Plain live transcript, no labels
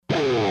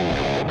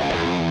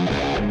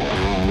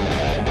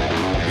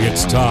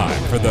It's time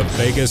for the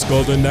Vegas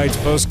Golden Knights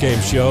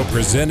postgame show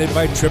presented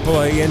by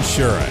AAA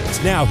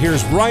Insurance. Now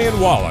here's Ryan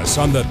Wallace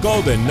on the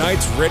Golden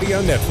Knights Radio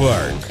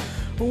Network.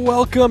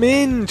 Welcome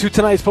in to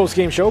tonight's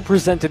postgame show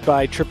presented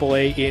by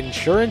AAA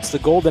Insurance. The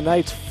Golden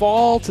Knights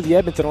fall to the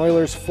Edmonton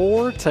Oilers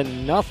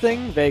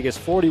 4-0. Vegas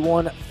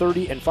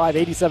 41-30-5,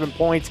 87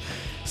 points.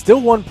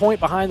 Still 1 point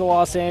behind the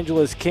Los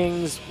Angeles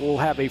Kings. We'll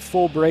have a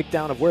full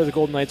breakdown of where the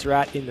Golden Knights are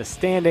at in the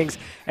standings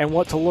and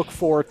what to look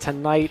for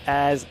tonight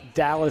as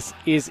Dallas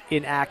is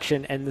in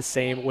action, and the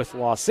same with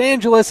Los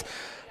Angeles.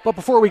 But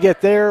before we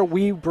get there,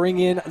 we bring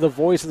in the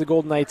voice of the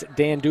Golden Knights,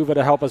 Dan D'Uva,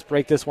 to help us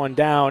break this one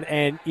down.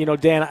 And, you know,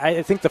 Dan,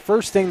 I think the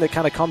first thing that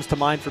kind of comes to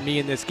mind for me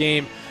in this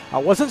game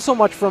wasn't so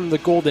much from the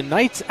Golden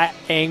Knights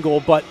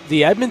angle, but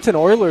the Edmonton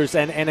Oilers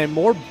and a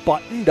more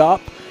buttoned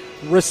up,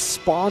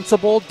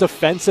 responsible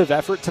defensive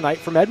effort tonight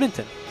from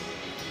Edmonton.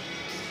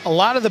 A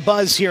lot of the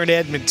buzz here in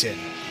Edmonton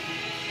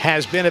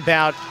has been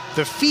about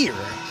the fear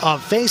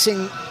of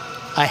facing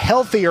a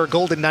healthier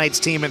Golden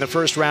Knights team in the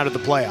first round of the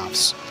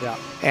playoffs. Yeah.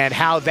 And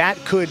how that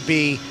could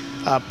be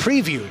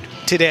previewed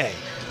today.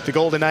 The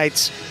Golden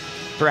Knights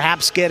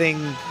perhaps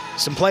getting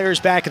some players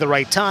back at the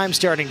right time,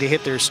 starting to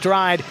hit their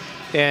stride,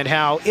 and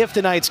how if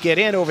the Knights get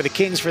in over the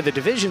Kings for the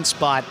division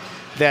spot,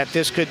 that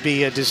this could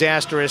be a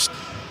disastrous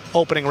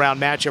opening round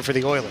matchup for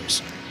the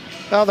Oilers.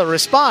 Well, the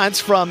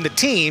response from the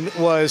team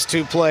was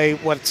to play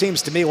what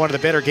seems to me one of the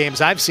better games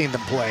I've seen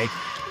them play.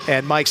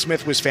 And Mike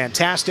Smith was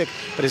fantastic.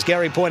 But as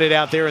Gary pointed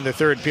out there in the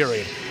third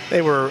period,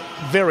 they were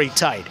very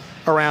tight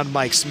around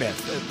Mike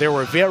Smith. There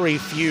were very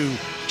few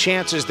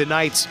chances the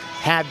Knights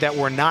had that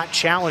were not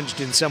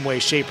challenged in some way,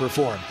 shape, or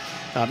form.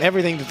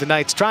 Everything that the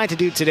Knights tried to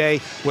do today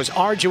was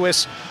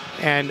arduous,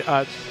 and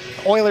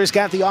Oilers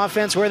got the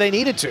offense where they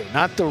needed to.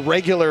 Not the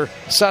regular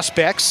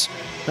suspects,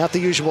 not the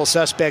usual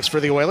suspects for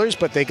the Oilers,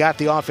 but they got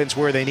the offense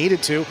where they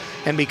needed to.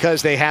 And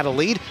because they had a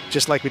lead,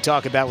 just like we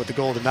talk about with the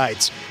Golden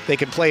Knights, they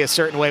can play a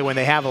certain way when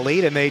they have a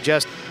lead, and they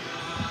just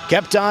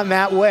kept on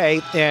that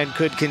way and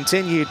could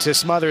continue to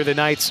smother the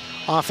Knights'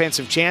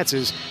 offensive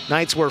chances.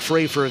 Knights were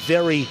free for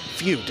very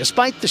few.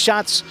 Despite the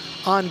shots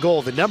on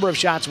goal, the number of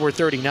shots were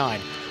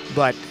 39,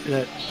 but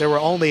there were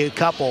only a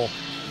couple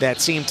that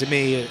seemed to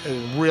me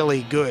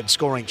really good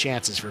scoring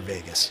chances for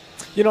Vegas.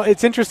 You know,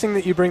 it's interesting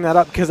that you bring that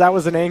up because that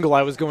was an angle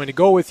I was going to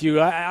go with you.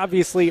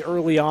 Obviously,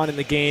 early on in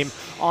the game,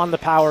 on the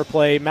power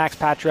play, Max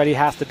Pacioretty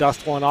has to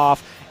dust one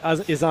off,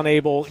 is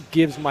unable,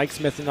 gives Mike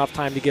Smith enough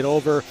time to get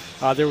over.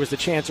 There was a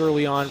chance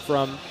early on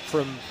from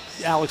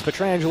Alex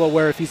Pietrangelo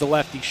where if he's a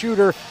lefty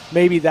shooter,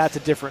 maybe that's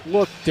a different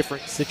look,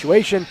 different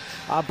situation.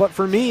 But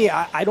for me,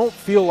 I don't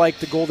feel like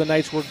the Golden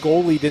Knights were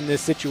goalied in this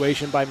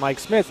situation by Mike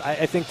Smith.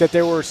 I think that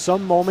there were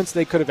some moments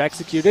they could have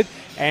executed,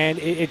 and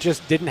it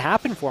just didn't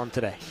happen for him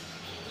today.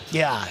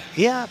 Yeah.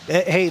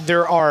 Hey,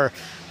 there are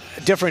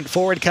different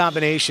forward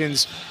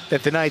combinations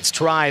that the Knights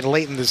tried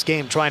late in this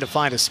game trying to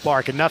find a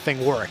spark, and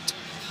nothing worked,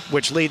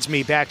 which leads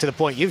me back to the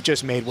point you've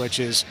just made, which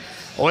is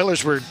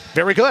Oilers were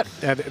very good.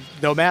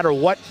 No matter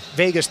what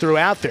Vegas threw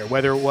out there,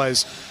 whether it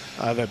was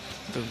the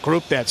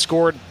group that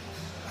scored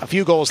a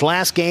few goals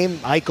last game,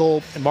 Eichel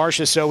and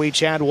Marchessault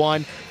each had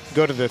one.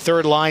 Go to the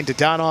third line,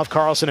 Dadonov,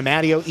 Carlson, and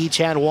Amadio each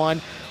had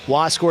one.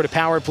 Waugh scored a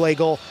power play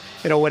goal.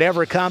 You know,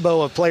 whatever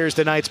combo of players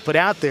the Knights put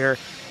out there,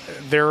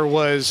 there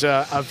was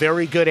a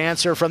very good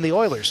answer from the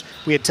Oilers.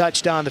 We had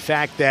touched on the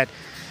fact that,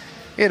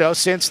 you know,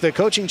 since the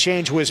coaching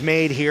change was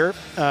made here,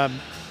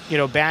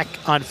 back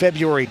on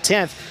February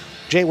 10th,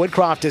 Jay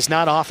Woodcroft does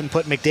not often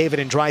put McDavid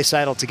and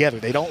Draisaitl together.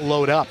 They don't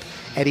load up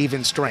at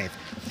even strength.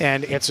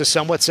 And it's a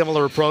somewhat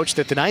similar approach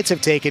that the Knights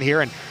have taken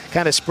here and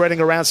kind of spreading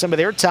around some of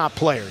their top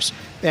players.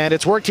 And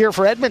it's worked here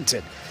for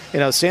Edmonton. You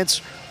know,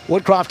 since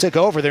Woodcroft took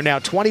over, they're now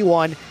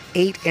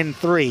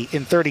 21-8-3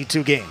 in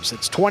 32 games.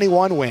 It's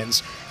 21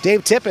 wins.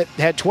 Dave Tippett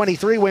had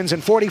 23 wins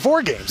in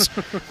 44 games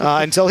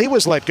until he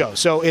was let go.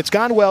 So it's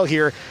gone well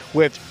here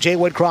with Jay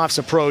Woodcroft's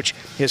approach.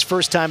 His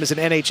first time as an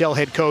NHL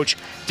head coach,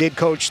 did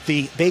coach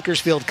the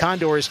Bakersfield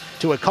Condors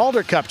to a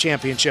Calder Cup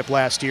championship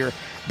last year,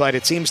 but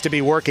it seems to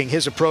be working.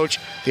 His approach,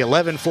 the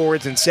 11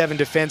 forwards and 7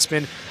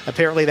 defensemen,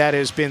 apparently that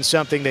has been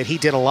something that he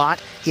did a lot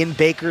in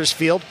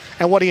Bakersfield.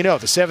 And what do you know?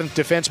 The 7th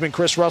defenseman,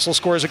 Chris Russell,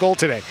 scores a goal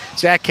today.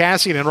 Zach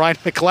Cassian and Ryan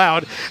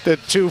McLeod, the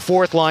 2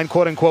 fourth-line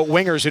quote-unquote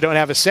wingers who don't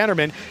have a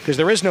centerman because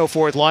there is no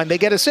fourth line, they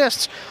get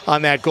assists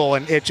on that goal.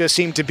 And it just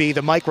seemed to be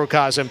the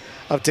microcosm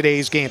of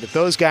today's game. That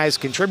those guys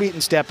contribute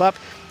and step up,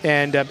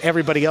 and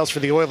everybody else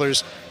for the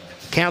Oilers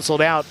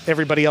canceled out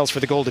everybody else for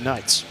the Golden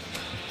Knights.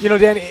 You know,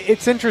 Dan,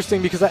 it's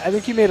interesting because I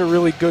think you made a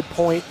really good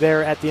point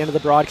there at the end of the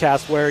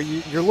broadcast where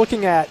you're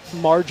looking at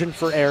margin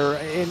for error,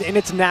 and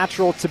it's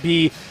natural to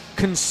be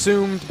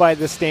consumed by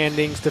the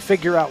standings to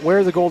figure out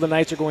where the Golden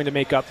Knights are going to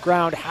make up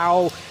ground,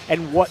 how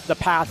and what the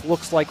path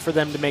looks like for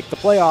them to make the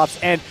playoffs.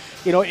 And,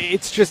 you know,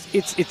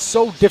 it's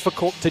so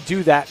difficult to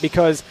do that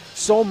because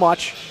so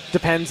much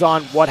depends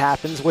on what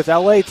happens with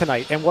LA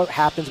tonight and what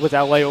happens with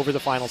LA over the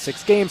final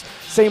 6 games.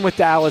 Same with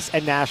Dallas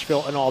and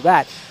Nashville and all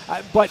that.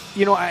 But,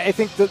 you know, I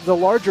think the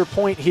larger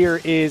point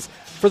here is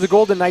for the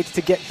Golden Knights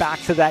to get back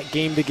to that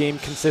game-to-game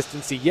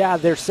consistency. Yeah,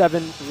 they're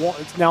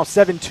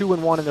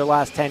 7-2-1 in their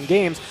last 10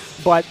 games,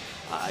 but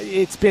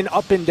it's been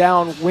up and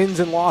down, wins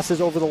and losses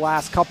over the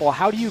last couple.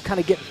 How do you kind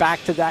of get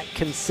back to that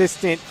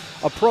consistent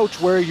approach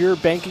where you're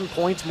banking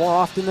points more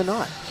often than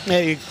not? Yeah,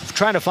 you're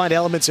trying to find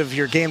elements of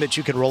your game that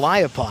you can rely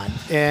upon.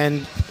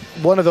 And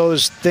one of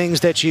those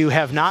things that you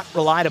have not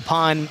relied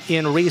upon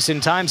in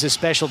recent times is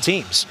special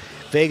teams.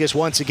 Vegas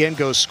once again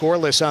goes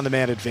scoreless on the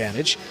man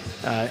advantage,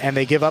 and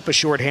they give up a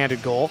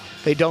shorthanded goal.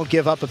 They don't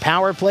give up a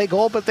power play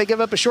goal, but they give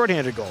up a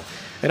shorthanded goal.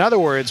 In other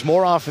words,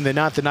 more often than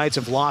not, the Knights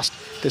have lost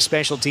the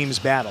special teams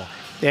battle.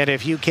 And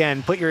if you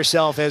can put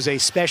yourself as a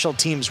special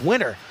teams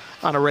winner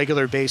on a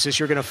regular basis,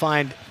 you're going to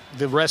find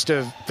the rest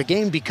of the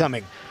game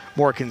becoming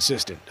more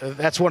consistent.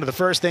 That's one of the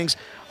first things.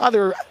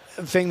 Other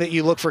thing that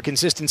you look for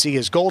consistency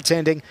is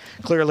goaltending.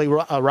 Clearly,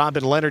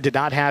 Robin Leonard did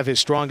not have his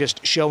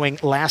strongest showing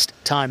last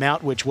time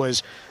out, which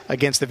was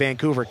against the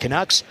Vancouver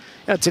Canucks.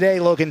 Today,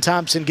 Logan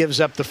Thompson gives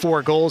up the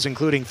 4 goals,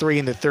 including 3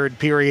 in the third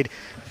period.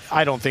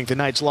 I don't think the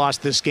Knights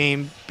lost this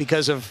game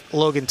because of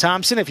Logan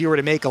Thompson. If you were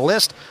to make a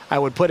list, I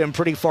would put him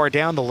pretty far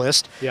down the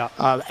list. Yeah.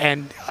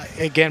 And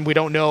again, we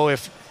don't know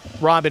if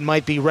Robin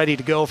might be ready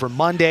to go for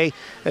Monday,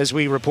 as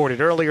we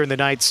reported earlier. And the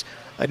Knights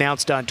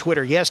announced on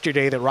Twitter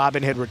yesterday that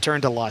Robin had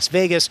returned to Las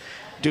Vegas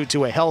due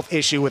to a health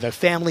issue with a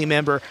family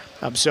member.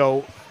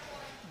 So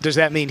does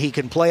that mean he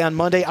can play on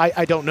Monday?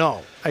 I don't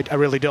know. I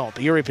really don't.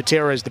 But Yuri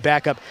Patera is the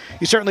backup.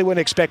 You certainly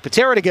wouldn't expect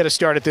Patera to get a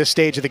start at this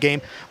stage of the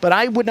game, but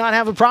I would not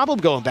have a problem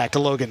going back to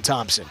Logan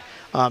Thompson.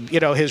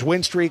 His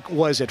win streak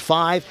was at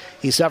 5.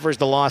 He suffers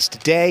the loss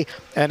today.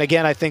 And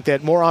again, I think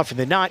that more often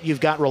than not, you've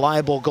got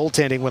reliable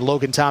goaltending when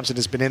Logan Thompson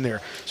has been in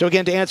there. So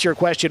again, to answer your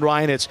question,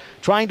 Ryan, it's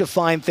trying to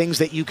find things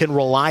that you can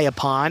rely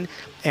upon.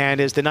 And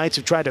as the Knights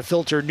have tried to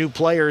filter new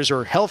players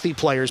or healthy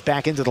players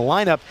back into the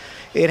lineup,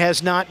 it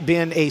has not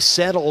been a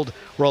settled,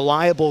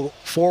 reliable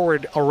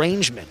forward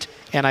arrangement.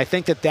 And I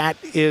think that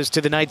is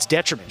to the Knights'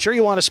 detriment. Sure,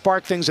 you want to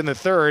spark things in the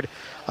third.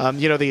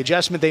 The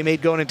adjustment they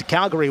made going into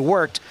Calgary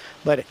worked.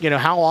 But,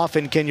 how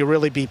often can you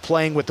really be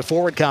playing with the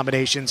forward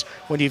combinations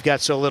when you've got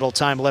so little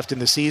time left in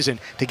the season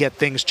to get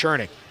things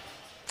churning?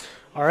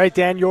 All right,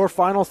 Dan, your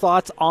final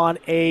thoughts on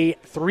a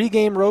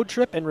 3-game road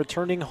trip and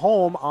returning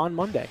home on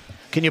Monday.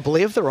 Can you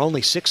believe there are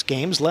only 6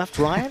 games left,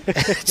 Ryan?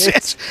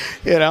 It's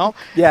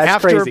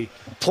after crazy.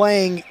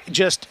 Playing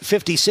just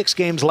 56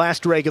 games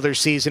last regular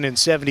season and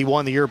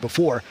 71 the year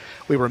before,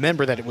 we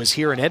remember that it was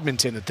here in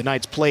Edmonton that the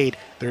Knights played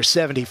their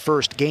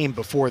 71st game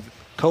before the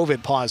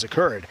COVID pause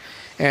occurred.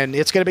 And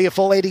it's going to be a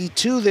full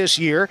 82 this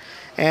year.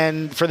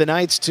 And for the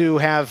Knights to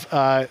have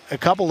a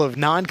couple of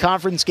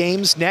non-conference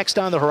games next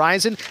on the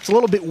horizon, it's a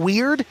little bit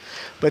weird.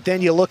 But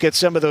then you look at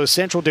some of those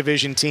Central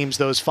Division teams,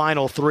 those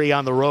final 3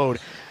 on the road,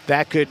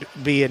 that could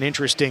be an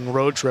interesting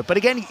road trip. But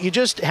again, you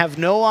just have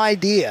no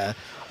idea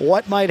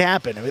what might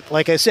happen.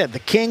 Like I said, the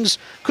Kings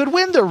could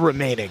win their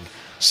remaining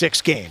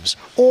 6 games,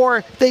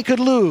 or they could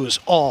lose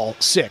all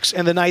 6,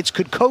 and the Knights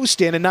could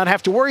coast in and not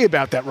have to worry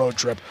about that road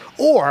trip,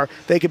 or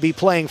they could be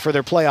playing for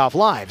their playoff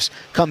lives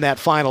come that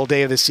final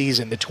day of the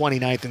season, the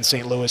 29th in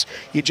St. Louis.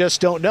 You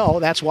just don't know.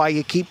 That's why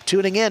you keep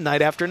tuning in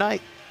night after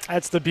night.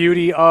 That's the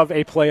beauty of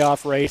a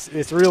playoff race.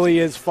 This really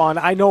is fun.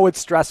 I know it's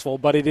stressful,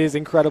 but it is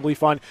incredibly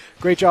fun.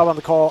 Great job on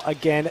the call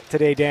again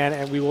today, Dan,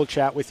 and we will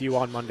chat with you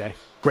on Monday.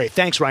 Great.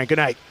 Thanks, Ryan. Good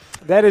night.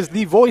 That is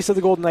the voice of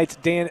the Golden Knights,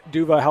 Dan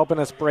D'Uva, helping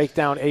us break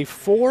down a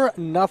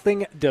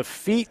 4-0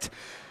 defeat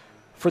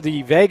for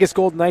the Vegas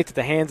Golden Knights at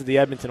the hands of the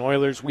Edmonton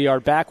Oilers. We are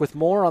back with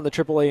more on the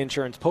AAA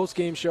Insurance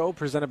postgame show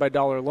presented by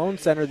Dollar Loan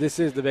Center. This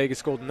is the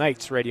Vegas Golden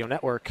Knights Radio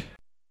Network.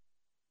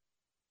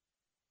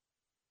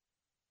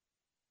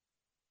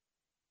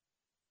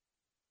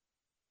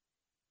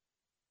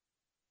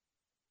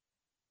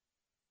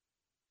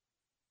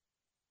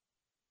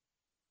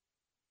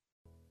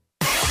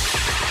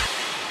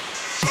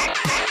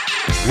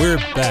 We're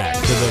back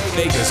to the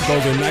Vegas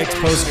Golden Knights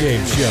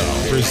postgame show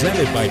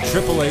presented by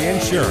AAA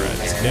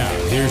Insurance. Now,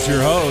 here's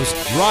your host,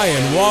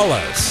 Ryan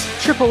Wallace.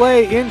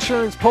 AAA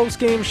Insurance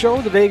postgame show.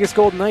 The Vegas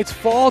Golden Knights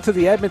fall to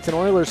the Edmonton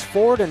Oilers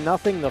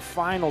 4-0. The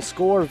final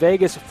score,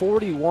 Vegas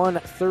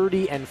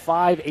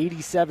 41-30-5,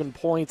 87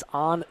 points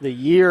on the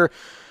year.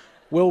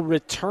 Will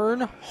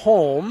return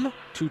home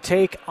to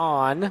take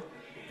on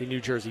the New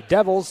Jersey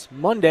Devils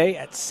Monday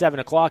at 7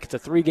 o'clock. It's a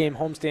 3-game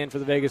homestand for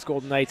the Vegas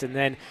Golden Knights, and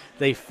then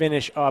they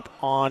finish up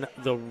on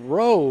the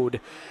road.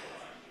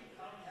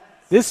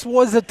 This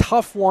was a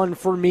tough one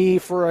for me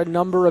for a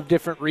number of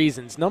different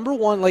reasons. Number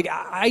one,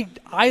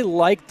 I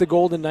liked the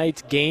Golden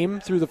Knights game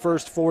through the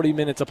first 40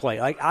 minutes of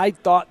play. I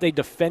thought they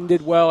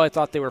defended well. I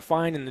thought they were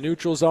fine in the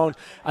neutral zone.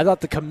 I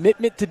thought the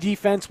commitment to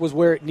defense was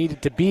where it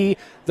needed to be.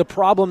 The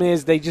problem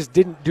is they just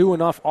didn't do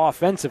enough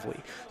offensively.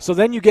 So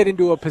then you get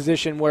into a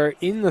position where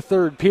in the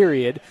third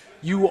period,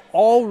 you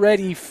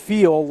already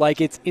feel like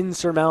it's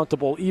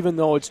insurmountable, even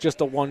though it's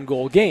just a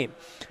 1-goal game.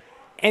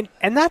 And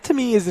that to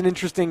me is an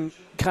interesting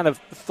kind of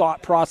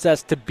thought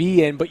process to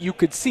be in, but you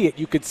could see it,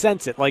 you could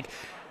sense it.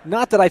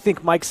 Not that I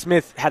think Mike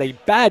Smith had a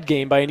bad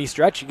game by any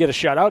stretch. You get a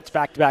shutout, it's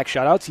back-to-back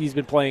shutouts. He's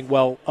been playing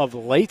well of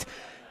late.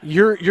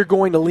 you're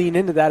going to lean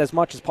into that as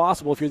much as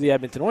possible if you're the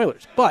Edmonton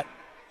Oilers. But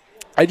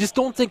I just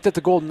don't think that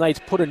the Golden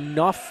Knights put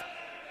enough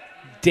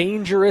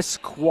dangerous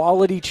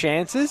quality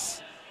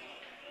chances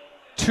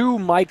to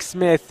Mike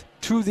Smith,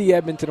 to the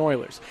Edmonton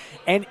Oilers.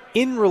 And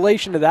in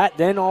relation to that,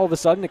 then all of a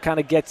sudden it kind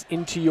of gets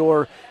into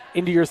your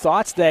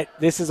thoughts that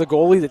this is a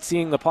goalie that's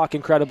seeing the puck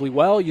incredibly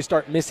well. You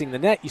start missing the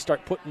net. You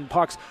start putting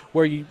pucks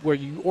where you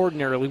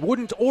ordinarily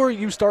wouldn't, or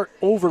you start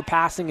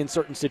overpassing in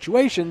certain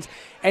situations,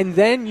 and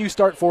then you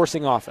start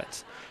forcing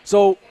offense.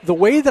 So the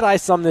way that I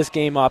sum this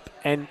game up,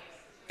 and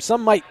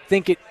some might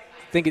think it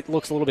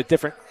looks a little bit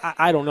different.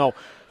 I don't know.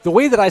 The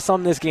way that I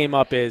sum this game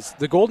up is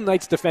the Golden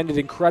Knights defended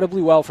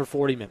incredibly well for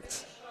 40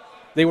 minutes.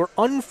 They were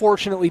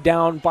unfortunately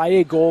down by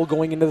a goal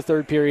going into the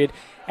third period,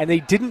 and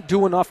they didn't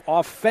do enough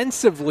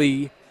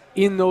offensively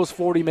in those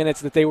 40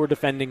 minutes that they were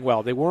defending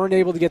well. They weren't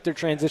able to get their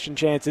transition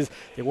chances.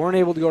 They weren't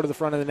able to go to the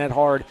front of the net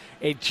hard.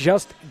 It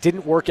just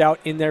didn't work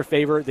out in their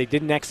favor. They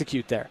didn't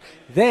execute there.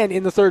 Then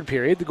in the third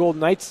period, the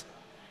Golden Knights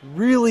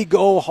really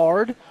go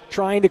hard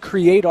trying to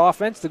create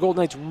offense. The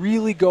Golden Knights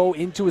really go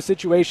into a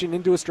situation,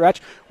 into a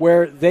stretch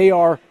where they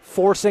are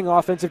forcing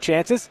offensive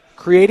chances,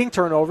 creating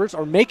turnovers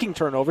or making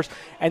turnovers,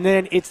 and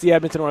then it's the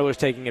Edmonton Oilers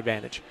taking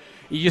advantage.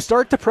 You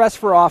start to press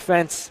for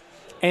offense,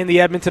 and the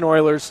Edmonton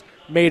Oilers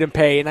made them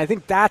pay, and I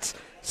think that's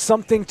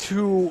something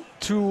to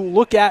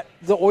look at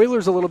the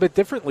Oilers a little bit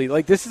differently.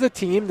 Like, this is a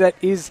team that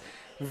is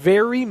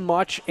very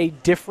much a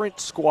different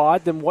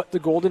squad than what the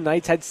Golden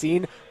Knights had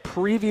seen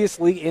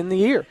previously in the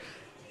year.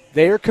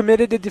 They are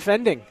committed to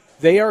defending.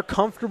 They are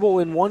comfortable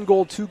in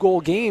 1-goal,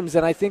 2-goal games,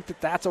 and I think that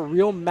that's a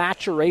real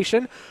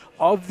maturation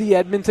of the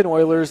Edmonton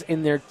Oilers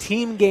in their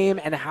team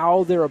game and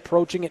how they're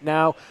approaching it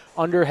now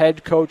under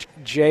head coach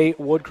Jay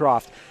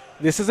Woodcroft.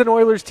 This is an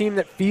Oilers team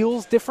that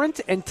feels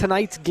different, and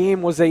tonight's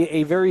game was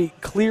a very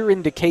clear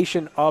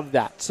indication of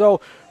that.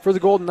 So for the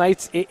Golden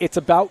Knights, it's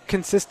about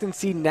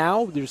consistency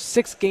now. There's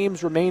 6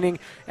 games remaining,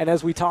 and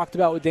as we talked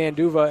about with Dan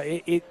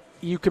Duva,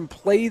 you can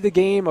play the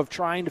game of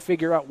trying to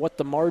figure out what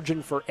the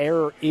margin for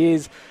error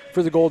is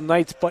for the Golden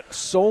Knights, but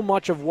so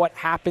much of what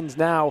happens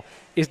now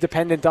is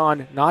dependent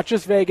on not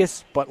just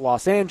Vegas, but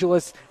Los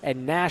Angeles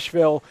and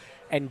Nashville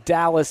and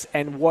Dallas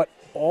and what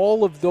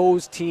all of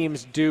those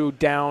teams do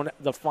down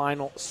the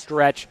final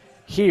stretch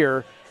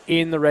here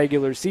in the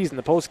regular season.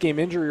 The post-game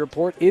injury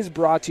report is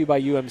brought to you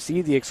by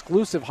UMC, the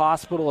exclusive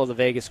hospital of the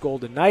Vegas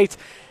Golden Knights.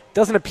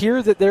 Doesn't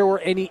appear that there were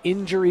any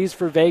injuries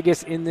for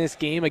Vegas in this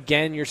game.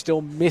 Again, you're still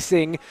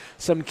missing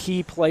some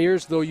key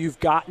players, though you've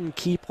gotten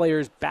key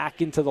players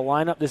back into the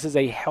lineup. This is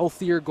a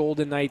healthier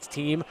Golden Knights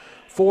team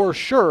for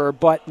sure,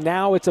 but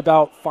now it's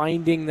about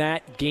finding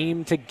that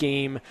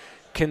game-to-game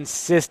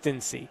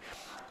consistency.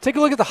 Take a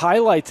look at the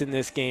highlights in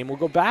this game. We'll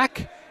go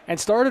back and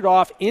start it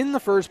off in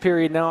the first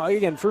period. Now,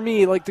 again, for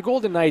me, like, the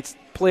Golden Knights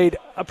played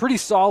a pretty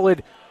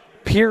solid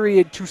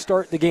period to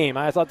start the game.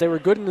 I thought they were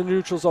good in the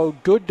neutral zone,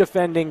 good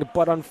defending,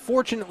 but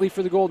unfortunately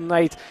for the Golden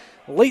Knights,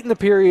 late in the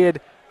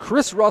period,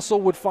 Chris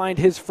Russell would find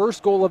his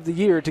first goal of the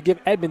year to give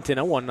Edmonton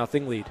a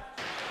 1-0 lead.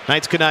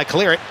 Knights could not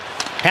clear it.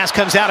 Pass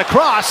comes out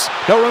across.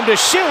 No room to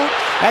shoot.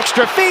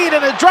 Extra feed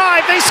and a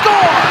drive. They score!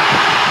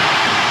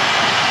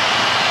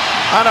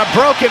 On a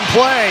broken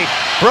play.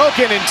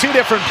 Broken in 2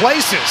 different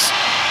places.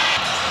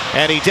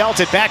 And he dealt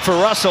it back for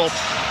Russell.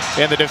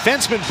 And the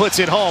defenseman puts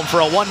it home for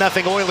a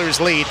 1-0 Oilers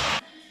lead.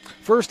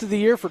 First of the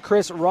year for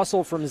Chris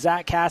Russell from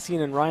Zach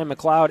Kassian and Ryan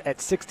McLeod at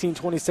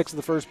 16:26 of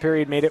the first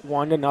period made it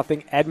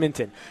 1-0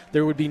 Edmonton.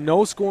 There would be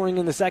no scoring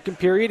in the second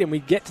period, and we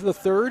get to the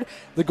third.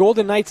 The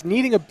Golden Knights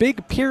needing a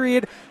big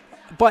period,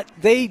 but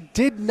they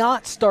did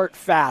not start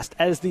fast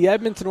as the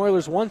Edmonton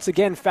Oilers once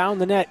again found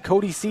the net.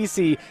 Cody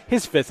Ceci,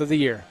 his 5th of the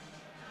year.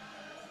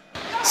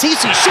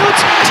 Ceci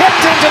shoots,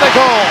 tipped into the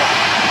goal.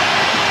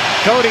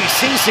 Cody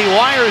Ceci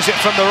wires it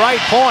from the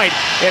right point.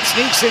 It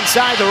sneaks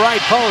inside the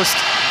right post.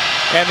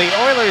 And the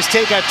Oilers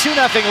take a 2-0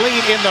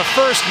 lead in the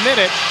first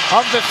minute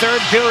of the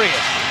third period.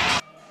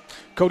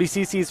 Cody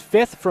Ceci's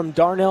 5th from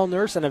Darnell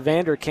Nurse and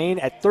Evander Kane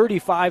at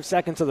 35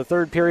 seconds of the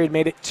third period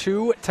made it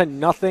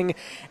 2-0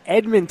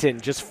 Edmonton.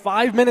 Just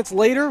 5 minutes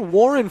later,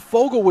 Warren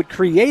Foegele would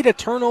create a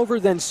turnover,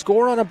 then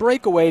score on a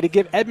breakaway to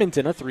give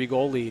Edmonton a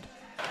 3-goal lead.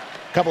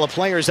 Couple of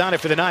players on it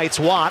for the Knights.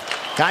 Watt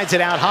guides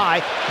it out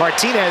high.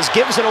 Martinez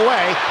gives it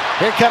away.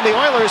 Here come the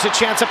Oilers, a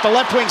chance up the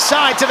left wing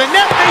side to the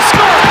net. They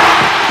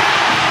score!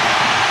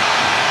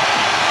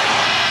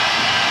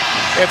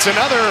 It's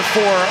another for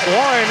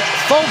Warren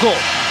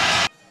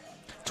Foegele.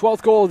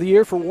 12th goal of the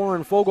year for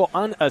Warren Foegele,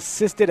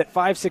 unassisted at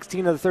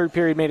 5:16 of the third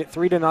period, made it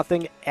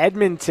 3-0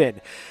 Edmonton.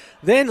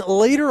 Then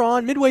later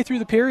on, midway through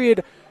the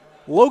period,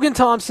 Logan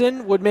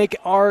Thompson would make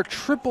our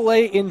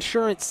AAA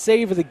insurance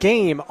save of the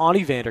game on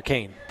Evander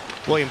Kane.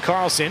 William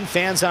Karlsson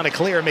fans on a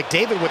clear.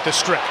 McDavid with the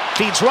strip.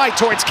 Feeds right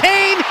towards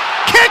Kane.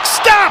 Kick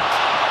stop!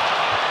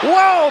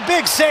 Whoa,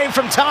 big save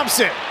from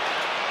Thompson.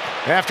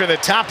 After the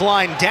top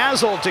line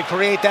dazzled to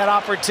create that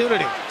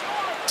opportunity.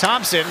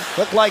 Thompson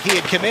looked like he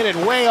had committed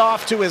way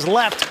off to his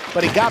left,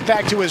 but he got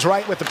back to his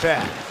right with the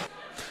pad.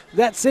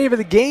 That save of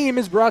the game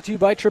is brought to you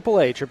by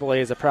AAA. AAA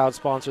is a proud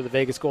sponsor of the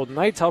Vegas Golden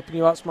Knights, helping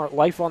you outsmart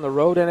life on the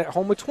road and at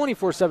home with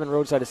 24/7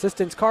 roadside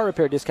assistance, car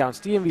repair discounts,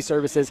 DMV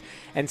services,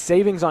 and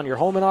savings on your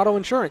home and auto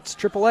insurance.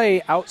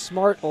 AAA,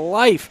 outsmart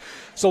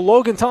life. So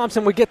Logan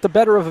Thompson would get the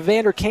better of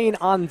Evander Kane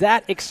on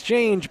that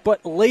exchange,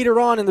 but later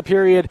on in the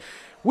period,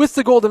 with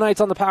the Golden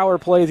Knights on the power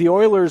play, the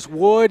Oilers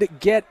would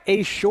get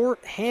a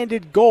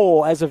short-handed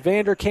goal as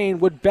Evander Kane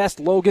would best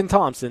Logan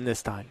Thompson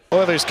this time.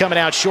 Oilers coming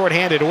out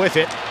short-handed with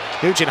it.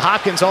 Nugent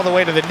Hopkins all the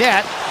way to the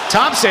net.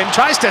 Thompson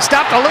tries to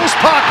stop the loose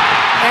puck,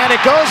 and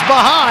it goes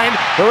behind.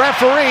 The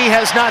referee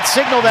has not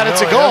signaled that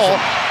it's a goal.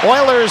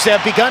 Oilers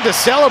have begun to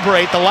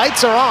celebrate. The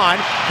lights are on.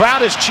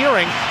 Crowd is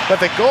cheering, but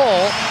the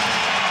goal,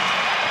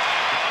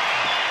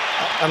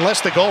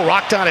 unless the goal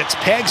rocked on its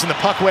pegs and the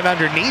puck went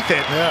underneath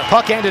it,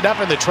 puck ended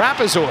up in the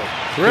trapezoid.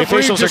 The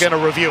officials are going to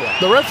review it.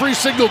 The referee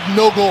signaled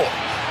no goal.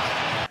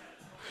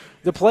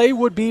 The play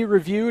would be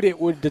reviewed. It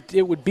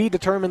would be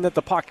determined that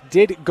the puck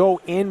did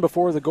go in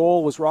before the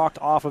goal was rocked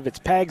off of its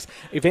pegs.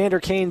 Evander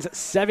Kane's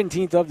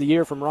 17th of the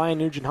year from Ryan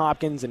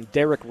Nugent-Hopkins and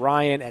Derek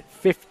Ryan at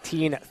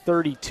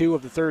 15:32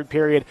 of the third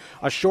period.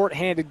 A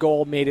shorthanded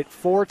goal made it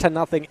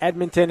 4-0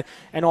 Edmonton,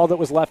 and all that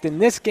was left in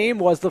this game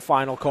was the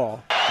final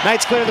call.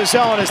 Knights clear the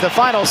zone as the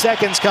final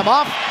seconds come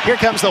off. Here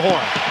comes the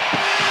horn.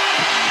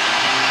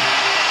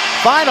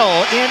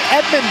 Final in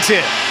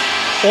Edmonton.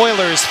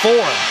 Oilers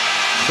 4,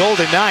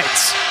 Golden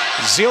Knights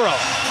 0.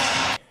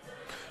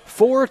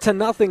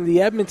 4-0,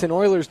 the Edmonton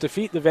Oilers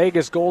defeat the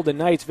Vegas Golden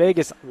Knights.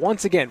 Vegas,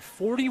 once again,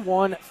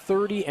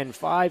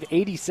 41-30-5,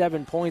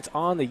 87 points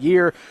on the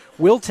year.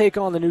 Will take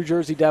on the New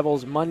Jersey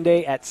Devils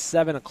Monday at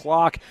 7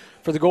 o'clock.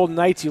 For the Golden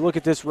Knights, you look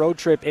at this road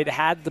trip, it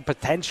had the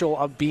potential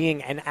of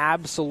being an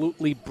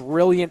absolutely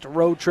brilliant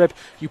road trip.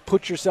 You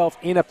put yourself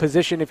in a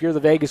position, if you're the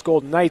Vegas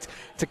Golden Knights,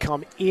 to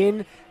come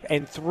in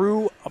and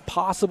through a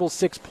possible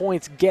 6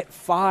 points, get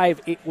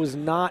 5. It was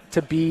not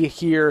to be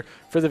here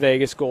for the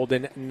Vegas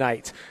Golden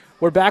Knights.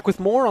 We're back with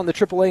more on the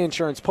AAA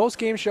Insurance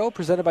postgame show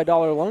presented by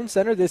Dollar Loan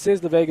Center. This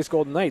is the Vegas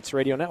Golden Knights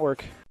Radio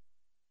Network.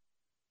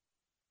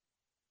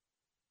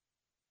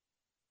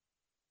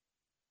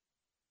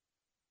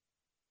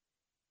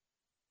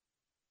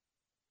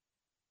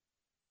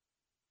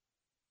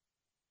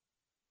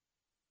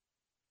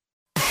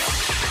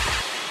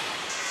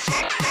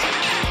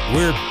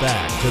 We're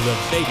back to the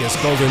Vegas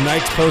Golden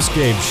Knights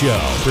postgame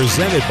show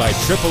presented by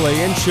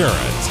AAA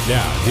Insurance.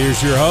 Now,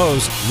 here's your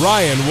host,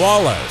 Ryan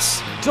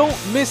Wallace. Don't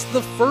miss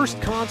the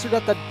first concert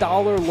at the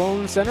Dollar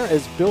Loan Center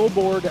as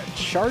Billboard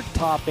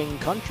chart-topping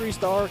country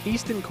star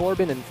Easton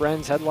Corbin and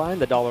friends headline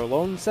the Dollar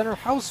Loan Center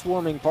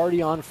housewarming party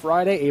on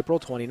Friday, April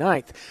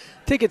 29th.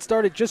 Tickets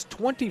start at just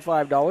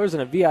 $25,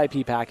 and a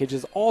VIP package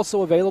is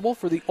also available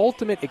for the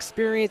ultimate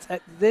experience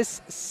at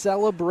this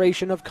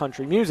celebration of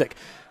country music.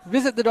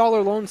 Visit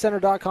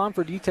thedollarloancenter.com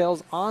for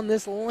details on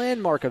this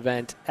landmark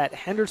event at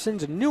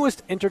Henderson's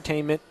newest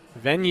entertainment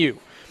venue.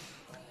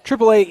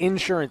 AAA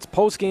Insurance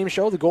postgame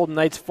show. The Golden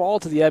Knights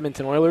fall to the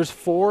Edmonton Oilers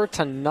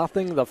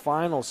 4-0. The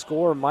final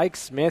score. Mike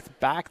Smith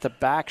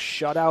back-to-back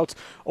shutouts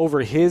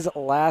over his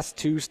last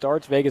two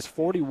starts. Vegas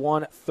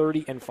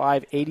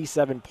 41-30-5,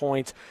 87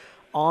 points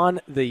on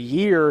the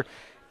year.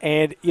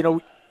 And, you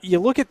know, you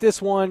look at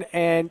this one,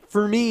 and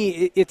for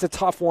me, it's a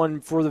tough one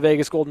for the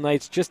Vegas Golden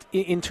Knights just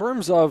in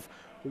terms of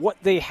what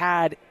they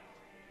had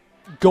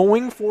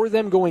going for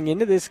them going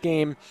into this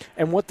game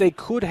and what they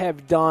could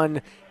have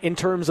done in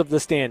terms of the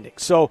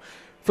standings. So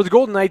for the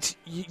Golden Knights,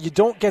 you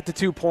don't get the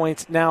 2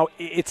 points. Now,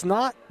 it's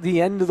not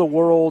the end of the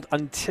world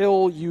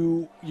until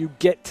you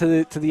get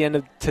to the end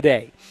of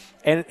today.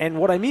 And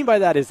what I mean by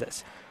that is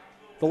this.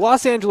 The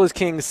Los Angeles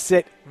Kings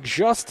sit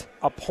just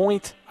a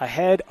point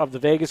ahead of the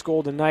Vegas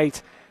Golden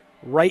Knights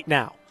right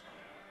now.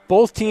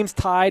 Both teams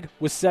tied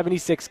with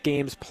 76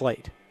 games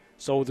played.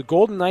 So the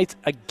Golden Knights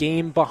a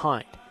game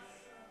behind.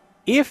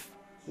 If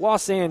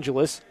Los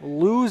Angeles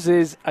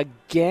loses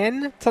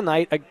again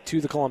tonight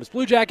to the Columbus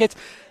Blue Jackets,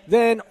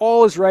 then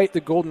all is right.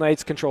 The Golden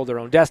Knights control their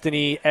own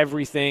destiny.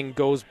 Everything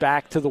goes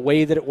back to the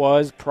way that it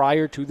was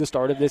prior to the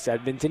start of this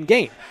Edmonton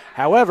game.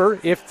 However,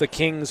 if the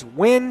Kings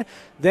win,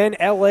 then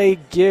LA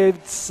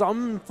gives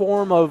some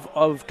form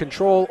of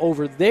control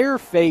over their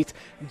fate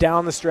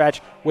down the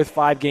stretch with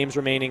 5 games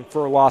remaining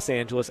for Los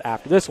Angeles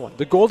after this one.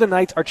 The Golden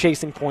Knights are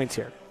chasing points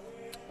here,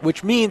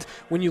 which means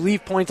when you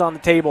leave points on the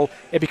table,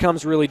 it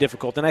becomes really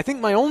difficult. And I think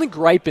my only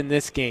gripe in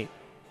this game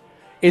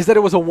is that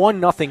it was a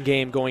 1-0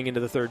 game going into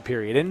the third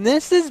period. And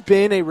this has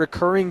been a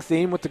recurring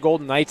theme with the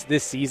Golden Knights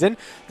this season.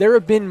 There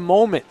have been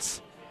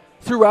moments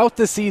throughout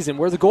the season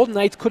where the Golden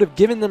Knights could have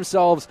given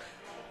themselves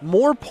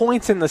more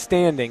points in the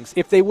standings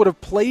if they would have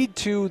played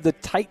to the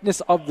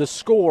tightness of the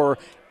score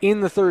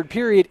in the third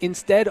period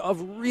instead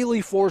of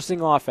really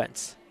forcing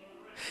offense.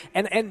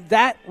 And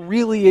that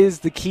really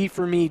is the key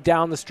for me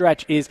down the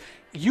stretch is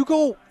you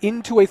go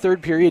into a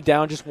third period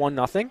down just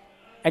 1-0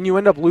 and you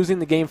end up losing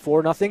the game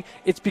 4-0,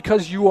 it's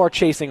because you are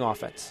chasing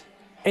offense.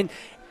 And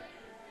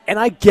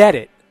I get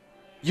it.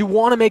 You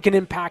want to make an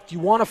impact. You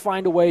want to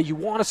find a way. You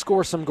want to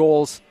score some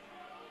goals.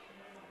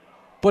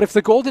 But if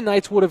the Golden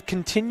Knights would have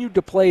continued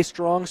to play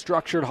strong,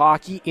 structured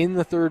hockey in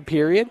the third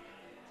period,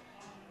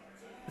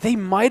 they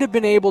might have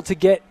been able to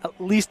get at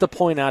least a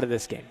point out of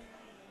this game.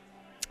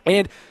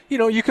 And,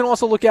 you can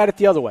also look at it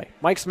the other way.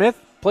 Mike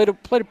Smith played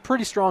a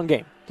pretty strong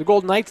game. The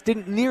Golden Knights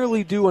didn't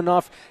nearly do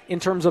enough in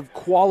terms of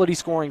quality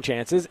scoring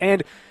chances,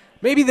 and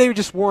maybe they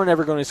just weren't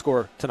ever going to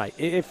score tonight.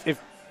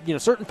 If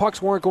certain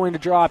pucks weren't going to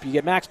drop, you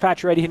get Max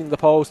Pacioretty hitting the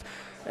post.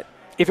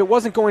 If it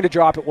wasn't going to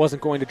drop, it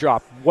wasn't going to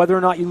drop. Whether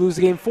or not you lose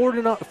the game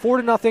 4-0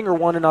 or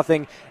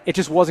 1-0, it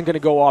just wasn't going to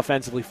go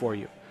offensively for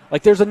you.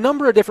 Like, there's a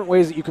number of different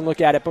ways that you can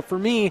look at it, but for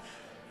me,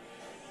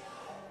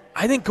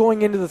 I think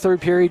going into the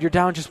third period, you're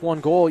down just one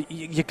goal.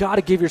 You got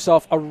to give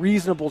yourself a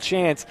reasonable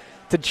chance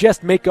to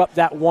just make up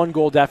that one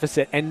goal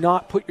deficit and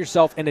not put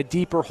yourself in a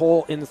deeper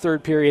hole in the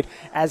third period,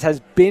 as has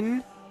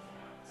been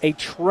a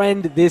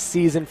trend this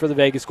season for the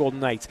Vegas Golden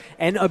Knights,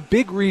 and a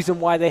big reason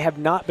why they have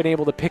not been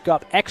able to pick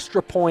up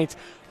extra points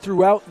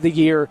throughout the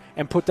year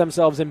and put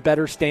themselves in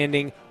better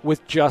standing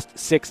with just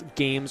 6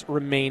 games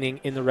remaining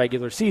in the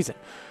regular season.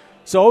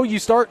 So you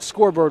start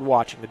scoreboard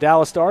watching. The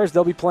Dallas Stars,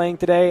 they'll be playing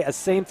today.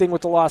 Same thing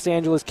with the Los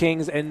Angeles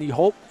Kings, and the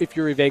hope, if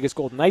you're a Vegas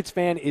Golden Knights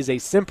fan, is a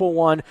simple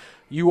one.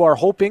 You are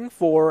hoping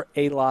for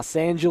a Los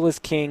Angeles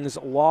Kings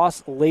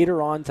loss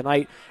later on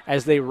tonight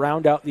as they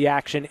round out the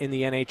action in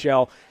the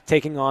NHL,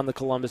 taking on the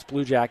Columbus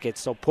Blue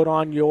Jackets. So put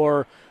on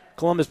your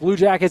Columbus Blue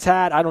Jackets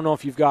hat. I don't know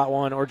if you've got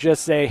one, or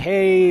just say,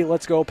 hey,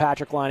 let's go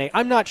Patrick Laine.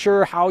 I'm not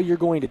sure how you're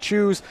going to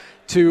choose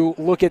to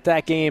look at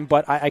that game,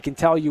 but I can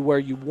tell you where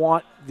you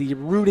want the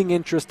rooting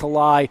interest to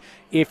lie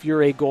if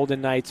you're a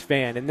Golden Knights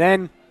fan. And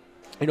then,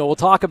 we'll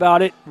talk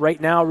about it right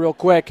now real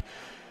quick.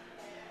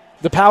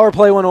 The power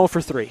play went 0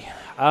 for 3.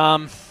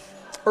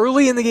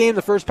 Early in the game,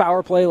 the first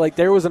power play,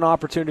 there was an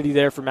opportunity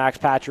there for Max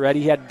Pacioretty.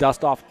 He had to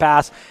dust off a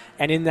pass,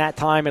 and in that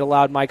time, it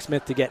allowed Mike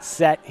Smith to get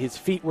set. His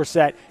feet were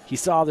set. He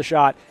saw the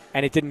shot,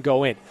 and it didn't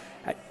go in.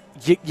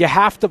 You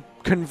have to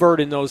convert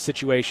in those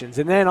situations.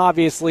 And then,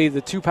 obviously,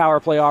 the 2 power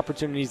play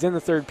opportunities in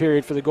the third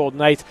period for the Golden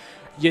Knights.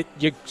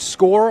 You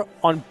score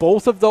on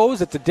both of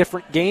those. It's a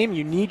different game.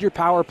 You need your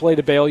power play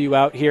to bail you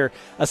out here,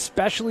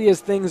 especially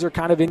as things are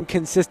kind of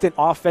inconsistent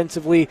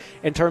offensively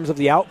in terms of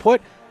the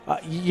output.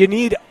 You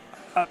need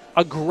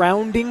a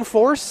grounding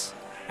force,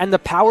 and the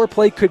power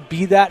play could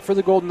be that for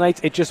the Golden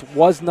Knights. It just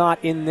was not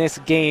in this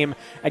game,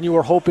 and you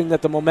were hoping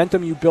that the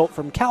momentum you built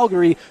from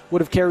Calgary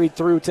would have carried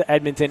through to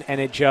Edmonton,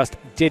 and it just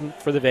didn't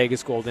for the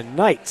Vegas Golden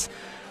Knights.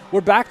 We're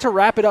back to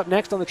wrap it up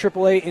next on the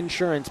AAA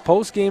Insurance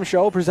post-game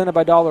show presented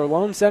by Dollar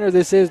Loan Center.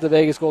 This is the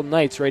Vegas Golden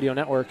Knights Radio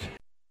Network.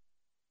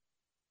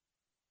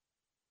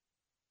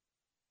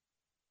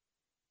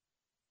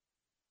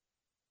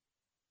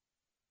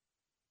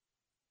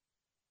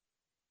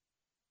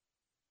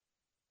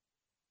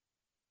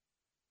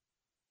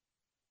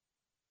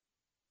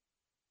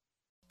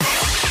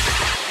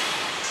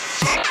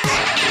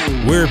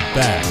 We're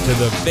back to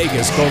the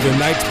Vegas Golden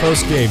Knights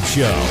postgame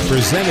show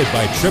presented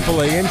by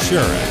AAA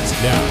Insurance.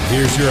 Now,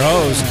 here's your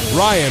host,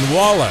 Ryan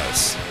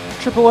Wallace.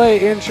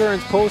 AAA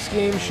Insurance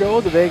postgame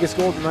show. The Vegas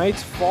Golden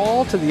Knights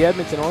fall to the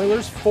Edmonton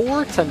Oilers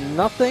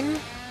 4-0.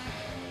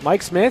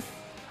 Mike Smith,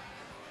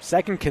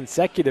 second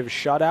consecutive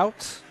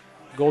shutout.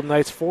 Golden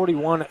Knights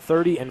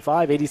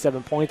 41-30-5,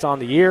 87 points on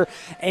the year.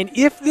 And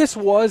if this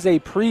was a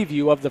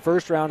preview of the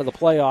first round of the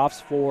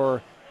playoffs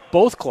for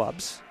both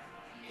clubs,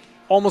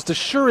 almost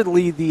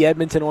assuredly the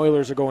Edmonton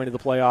Oilers are going to the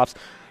playoffs.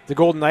 The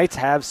Golden Knights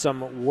have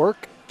some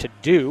work to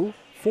do,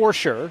 for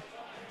sure,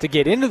 to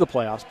get into the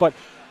playoffs. But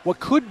what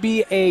could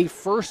be a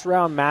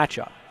first-round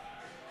matchup,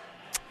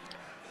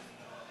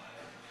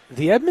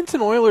 the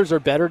Edmonton Oilers are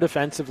better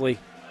defensively.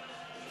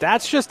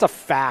 That's just a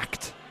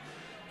fact.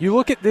 You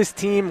look at this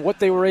team, what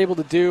they were able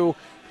to do,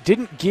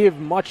 didn't give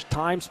much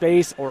time,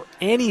 space, or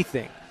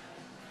anything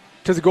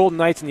to the Golden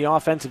Knights in the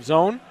offensive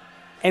zone.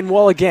 And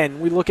while, again,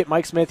 we look at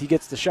Mike Smith, he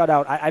gets the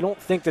shutout, I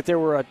don't think that there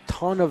were a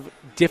ton of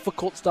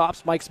difficult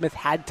stops Mike Smith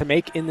had to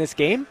make in this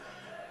game.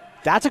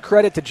 That's a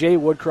credit to Jay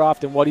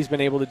Woodcroft and what he's been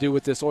able to do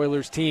with this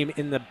Oilers team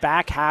in the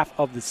back half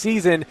of the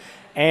season.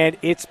 And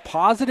it's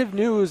positive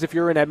news if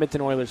you're an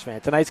Edmonton Oilers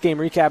fan. Tonight's game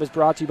recap is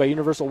brought to you by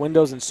Universal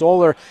Windows and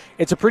Solar.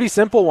 It's a pretty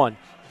simple one.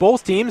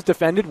 Both teams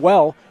defended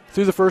well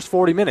through the first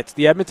 40 minutes.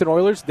 The Edmonton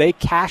Oilers, they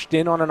cashed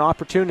in on an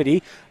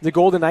opportunity. The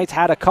Golden Knights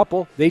had a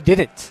couple. They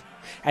didn't.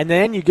 And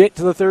then you get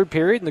to the third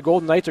period, and the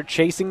Golden Knights are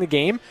chasing the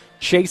game,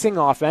 chasing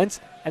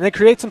offense, and they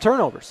create some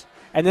turnovers.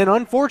 And then,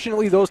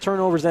 unfortunately, those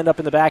turnovers end up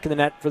in the back of the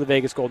net for the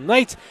Vegas Golden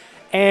Knights.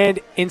 And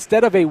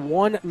instead of a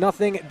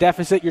 1-0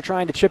 deficit you're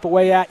trying to chip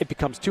away at, it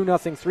becomes 2-0,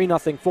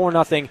 3-0,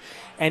 4-0,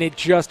 and it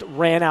just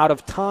ran out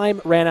of time,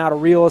 ran out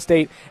of real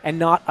estate, and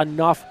not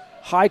enough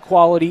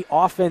high-quality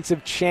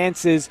offensive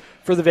chances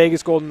for the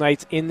Vegas Golden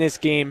Knights in this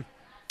game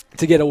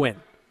to get a win.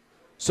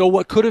 So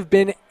what could have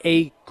been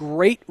a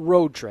great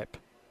road trip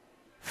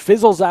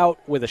fizzles out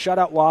with a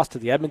shutout loss to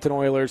the Edmonton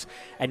Oilers,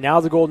 and now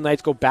the Golden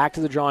Knights go back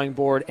to the drawing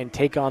board and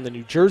take on the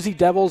New Jersey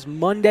Devils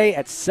Monday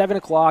at 7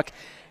 o'clock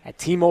at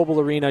T-Mobile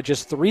Arena.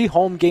 Just 3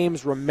 home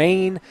games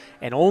remain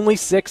and only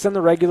 6 in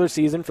the regular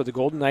season for the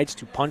Golden Knights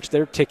to punch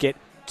their ticket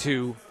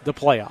to the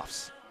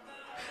playoffs.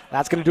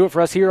 That's going to do it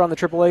for us here on the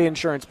AAA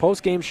Insurance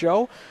postgame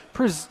show.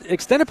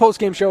 Extended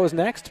postgame show is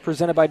next,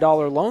 presented by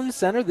Dollar Loan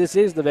Center. This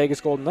is the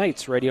Vegas Golden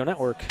Knights Radio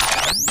Network.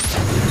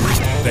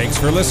 Thanks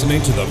for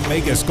listening to the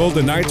Vegas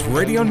Golden Knights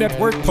Radio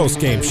Network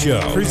postgame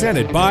show,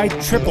 presented by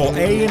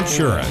AAA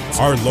Insurance.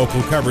 Our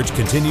local coverage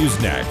continues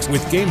next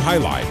with game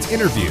highlights,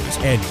 interviews,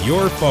 and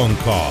your phone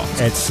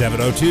calls at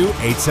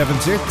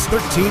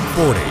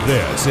 702-876-1340.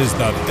 This is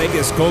the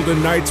Vegas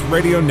Golden Knights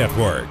Radio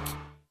Network.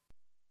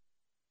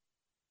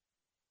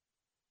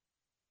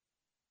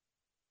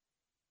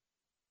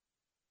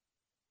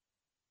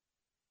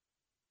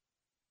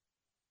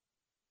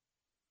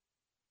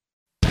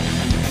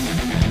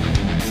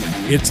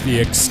 It's the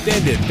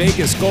extended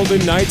Vegas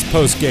Golden Knights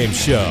postgame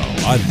show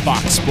on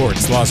Fox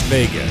Sports Las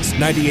Vegas,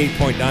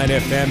 98.9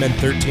 FM and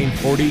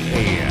 1340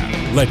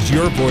 AM. Let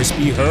your voice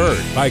be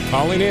heard by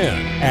calling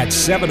in at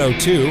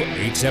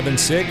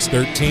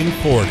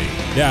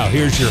 702-876-1340. Now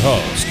here's your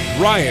host,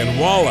 Ryan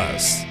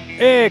Wallace.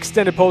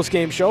 Extended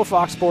postgame show,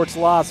 Fox Sports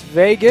Las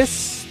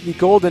Vegas. The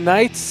Golden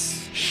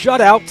Knights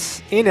shut out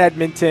in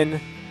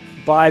Edmonton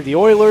by the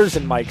Oilers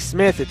and Mike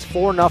Smith. It's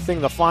 4-0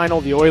 the final.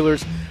 The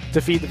Oilers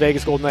defeat the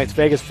Vegas Golden Knights.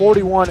 Vegas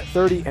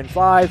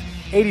 41-30-5,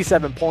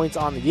 87 points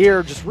on the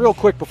year. Just real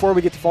quick before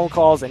we get to phone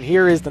calls, and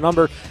here is the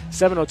number,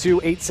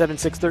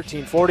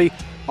 702-876-1340.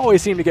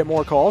 Always seem to get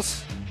more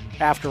calls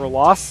after a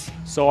loss,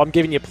 so I'm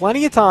giving you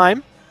plenty of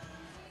time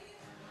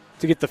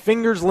to get the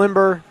fingers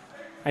limber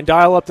and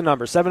dial up the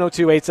number,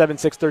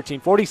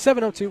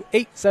 702-876-1340,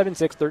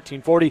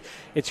 702-876-1340.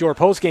 It's your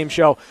postgame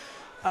show.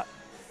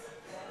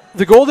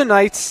 The Golden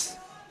Knights,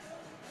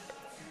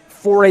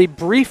 for a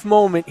brief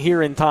moment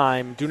here in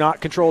time, do not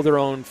control their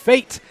own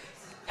fate.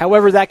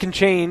 However, that can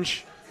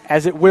change,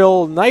 as it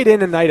will night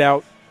in and night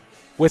out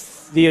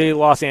with the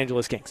Los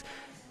Angeles Kings.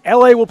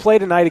 LA will play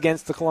tonight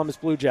against the Columbus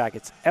Blue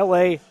Jackets.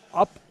 LA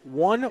up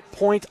 1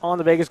 point on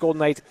the Vegas Golden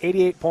Knights,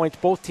 88 points.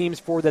 Both teams,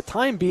 for the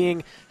time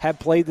being, have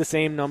played the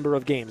same number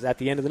of games. At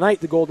the end of the night,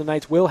 the Golden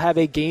Knights will have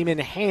a game in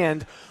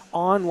hand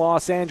on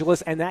Los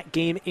Angeles, and that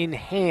game in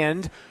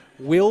hand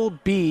will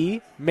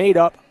be made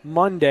up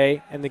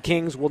Monday, and the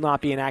Kings will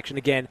not be in action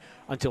again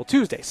until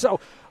Tuesday.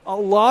 So a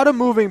lot of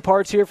moving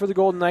parts here for the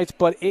Golden Knights,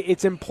 but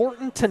it's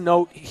important to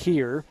note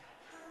here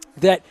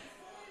that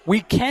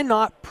we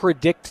cannot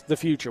predict the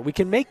future. We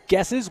can make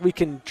guesses, we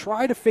can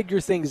try to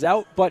figure things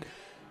out, but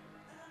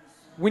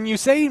when you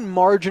say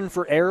margin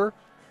for error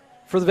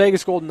for the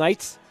Vegas Golden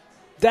Knights,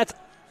 that's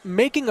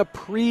making a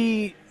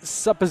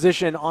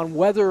presupposition on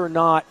whether or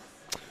not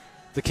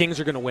the Kings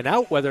are going to win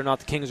out, whether or not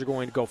the Kings are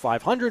going to go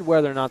 500,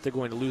 whether or not they're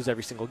going to lose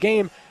every single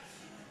game.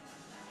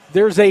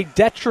 There's a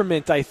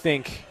detriment, I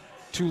think,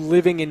 to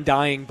living and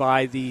dying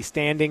by the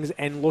standings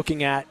and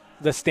looking at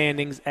the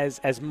standings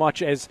as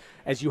much as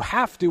you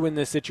have to in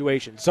this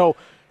situation. So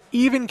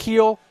even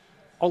keel,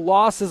 a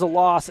loss is a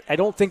loss. I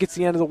don't think it's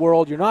the end of the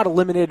world. You're not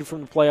eliminated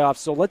from the playoffs,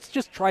 so let's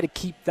just try to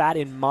keep that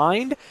in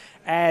mind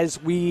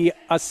as we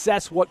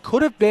assess what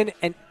could have been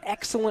an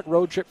excellent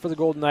road trip for the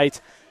Golden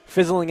Knights,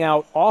 fizzling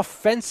out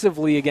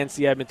offensively against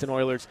the Edmonton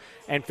Oilers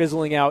and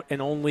fizzling out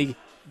and only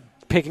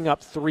picking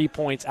up 3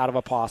 points out of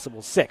a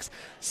possible 6.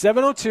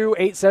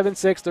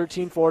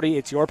 702-876-1340.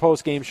 It's your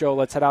post-game show.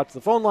 Let's head out to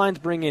the phone lines.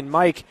 Bring in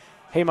Mike.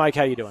 Hey, Mike,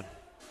 how you doing?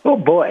 Oh,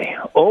 boy.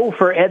 O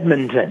for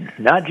Edmonton.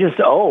 Not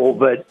just O,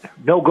 but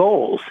no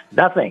goals.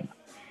 Nothing.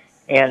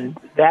 And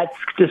that's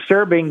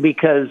disturbing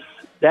because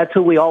that's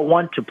who we all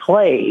want to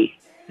play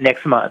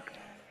next month.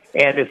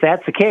 And if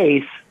that's the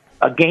case,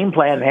 a game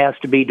plan has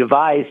to be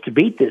devised to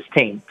beat this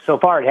team. So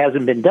far, it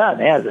hasn't been done,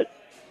 has it?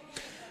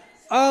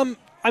 I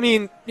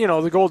mean,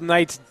 the Golden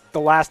Knights, the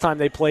last time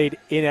they played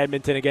in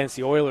Edmonton against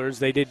the Oilers,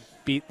 they did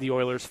beat the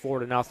Oilers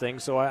 4-0.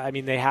 So, I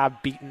mean, they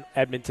have beaten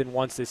Edmonton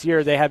once this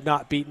year. They have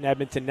not beaten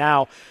Edmonton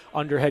now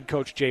under head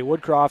coach Jay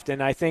Woodcroft.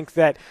 And I think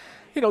that,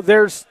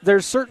 there's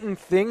certain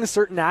things,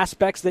 certain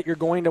aspects that you're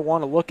going to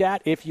want to look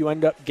at if you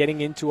end up getting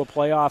into a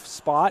playoff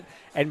spot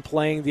and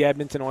playing the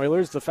Edmonton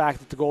Oilers. The fact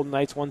that the Golden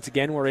Knights, once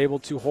again, were able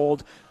to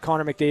hold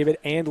Connor McDavid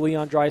and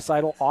Leon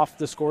Draisaitl off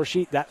the score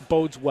sheet, that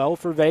bodes well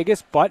for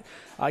Vegas. But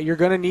you're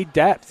going to need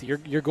depth.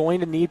 You're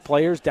going to need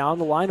players down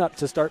the lineup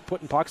to start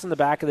putting pucks in the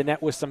back of the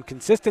net with some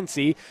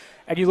consistency.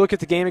 And you look at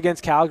the game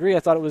against Calgary, I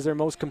thought it was their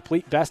most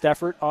complete, best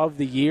effort of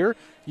the year.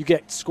 You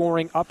get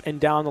scoring up and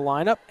down the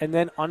lineup, and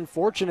then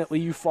unfortunately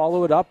you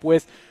follow it up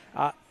with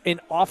an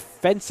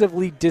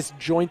offensively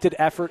disjointed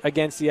effort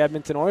against the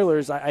Edmonton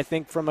Oilers. I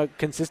think from a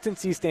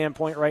consistency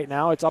standpoint right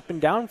now, it's up and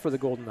down for the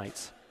Golden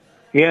Knights.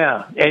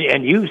 Yeah,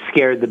 and you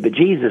scared the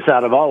bejesus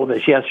out of all of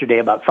us yesterday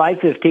about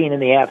 5:15 in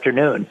the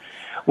afternoon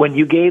when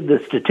you gave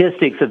the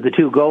statistics of the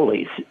two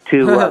goalies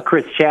to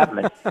Chris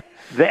Chapman.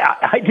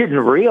 I didn't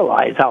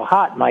realize how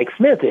hot Mike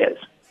Smith is.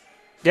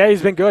 Yeah,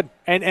 he's been good.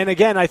 And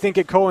again, I think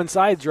it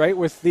coincides, right,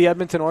 with the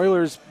Edmonton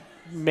Oilers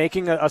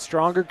making a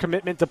stronger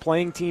commitment to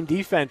playing team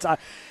defense.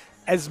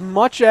 As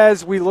much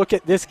as we look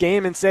at this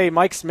game and say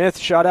Mike Smith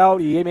shut out,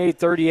 he made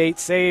 38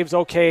 saves,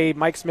 okay,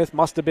 Mike Smith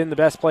must have been the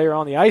best player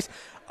on the ice,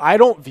 I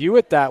don't view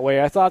it that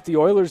way. I thought the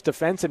Oilers'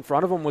 defense in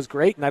front of them was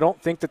great, and I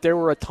don't think that there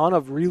were a ton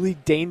of really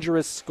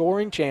dangerous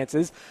scoring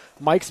chances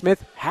Mike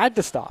Smith had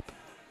to stop.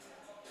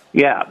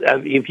 Yeah,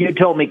 if you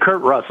told me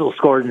Kurt Russell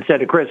scored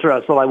instead of Chris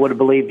Russell, I would have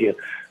believed you.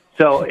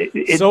 So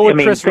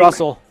Chris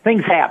Russell.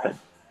 Things happen.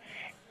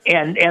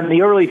 And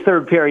the early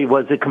third period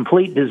was a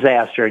complete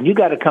disaster, and you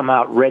got to come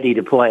out ready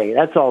to play.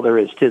 That's all there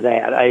is to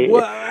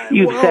that.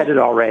 You've said it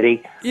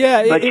already.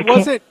 Yeah, but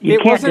you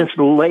can't just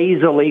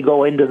lazily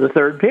go into the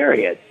third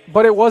period.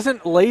 But it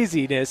wasn't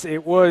laziness.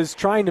 It was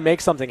trying to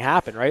make something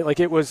happen, right? Like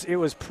it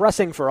was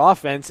pressing for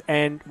offense,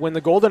 and when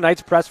the Golden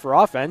Knights press for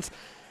offense,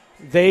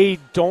 they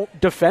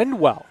don't defend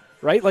well,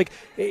 right? Like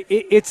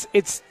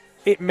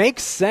it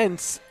makes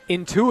sense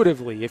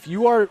intuitively. If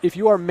you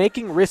are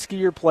making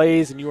riskier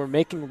plays and you are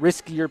making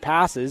riskier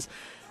passes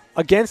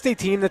against a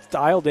team that's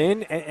dialed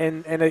in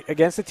and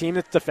against a team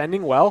that's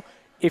defending well,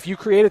 if you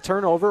create a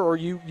turnover or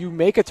you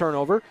make a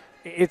turnover,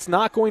 it's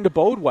not going to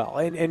bode well.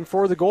 And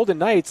for the Golden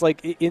Knights,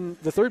 like in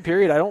the third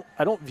period,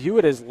 I don't view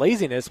it as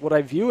laziness. What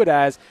I view it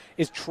as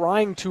is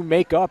trying to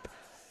make up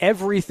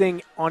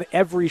everything on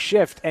every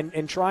shift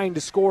and trying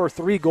to score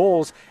 3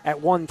 goals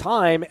at one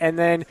time, and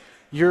then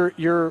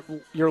you're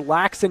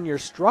lax in your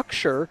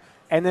structure,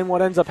 and then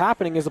what ends up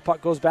happening is the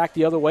puck goes back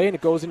the other way and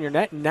it goes in your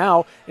net, and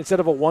now instead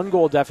of a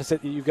 1-goal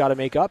deficit that you've got to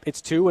make up,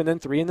 it's 2 and then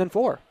 3 and then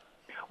 4.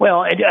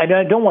 Well, I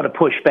don't want to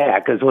push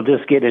back because we'll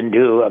just get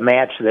into a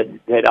match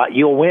that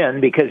you'll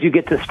win because you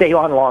get to stay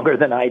on longer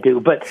than I do.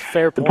 But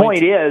Fair point. The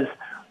point is,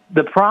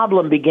 the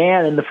problem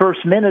began in the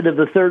first minute of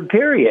the third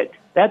period.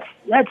 That's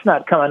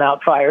not coming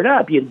out fired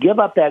up. You give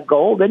up that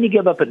goal, then you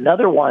give up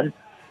another one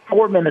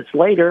 4 minutes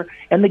later,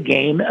 and the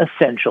game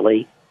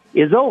essentially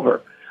is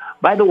over.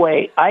 By the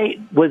way, I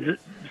was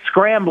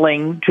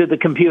scrambling to the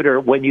computer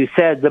when you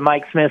said the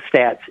Mike Smith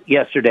stats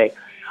yesterday.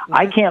 Mm-hmm.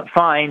 I can't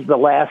find the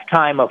last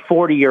time a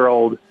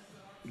 40-year-old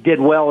did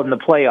well in the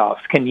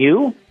playoffs. Can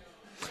you?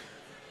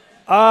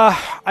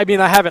 I mean,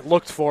 I haven't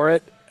looked for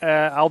it.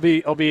 I'll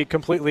be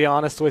completely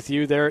honest with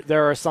you.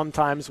 There are some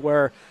times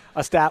where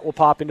a stat will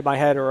pop into my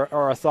head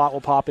or a thought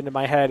will pop into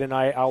my head, and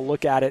I'll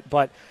look at it.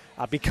 But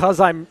because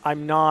I'm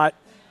not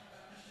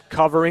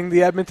covering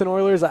the Edmonton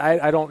Oilers,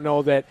 I don't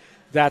know that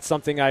that's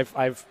something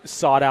I've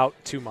sought out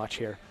too much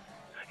here.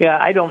 Yeah,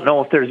 I don't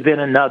know if there's been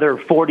another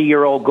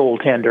 40-year-old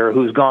goaltender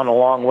who's gone a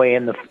long way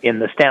in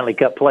the Stanley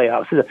Cup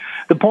playoffs.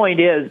 The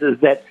point is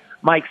that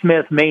Mike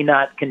Smith may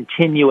not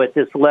continue at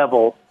this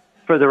level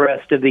for the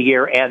rest of the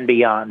year and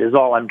beyond, is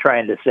all I'm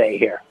trying to say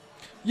here.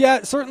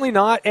 Yeah, certainly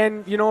not.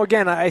 And,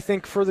 again, I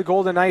think for the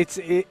Golden Knights,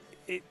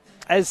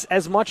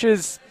 as much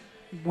as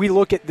we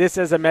look at this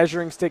as a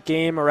measuring stick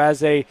game or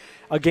as a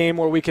game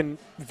where we can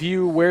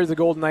view where the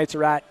Golden Knights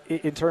are at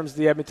in terms of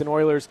the Edmonton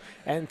Oilers,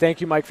 and thank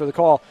you, Mike, for the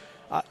call,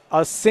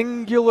 a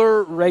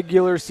singular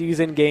regular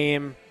season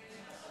game,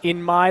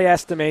 in my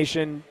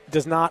estimation,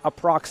 does not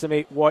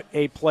approximate what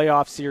a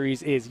playoff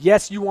series is.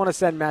 Yes, you want to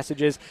send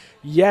messages.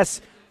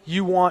 Yes,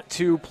 you want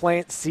to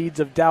plant seeds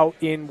of doubt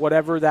in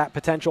whatever that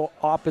potential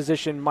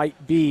opposition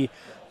might be.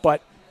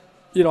 But,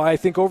 I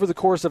think over the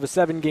course of a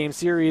 7-game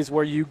series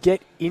where you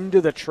get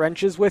into the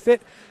trenches with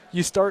it,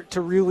 you start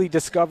to really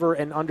discover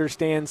and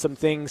understand some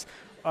things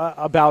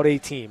about a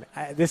team.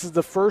 This is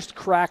the first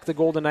crack the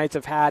Golden Knights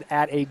have had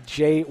at a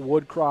Jay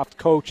Woodcroft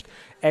coached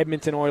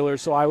Edmonton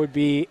Oilers, so I would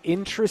be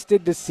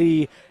interested to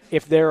see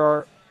if there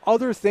are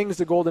other things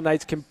the Golden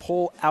Knights can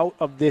pull out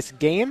of this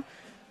game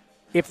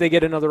if they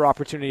get another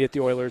opportunity at the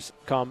Oilers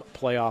come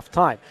playoff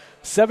time.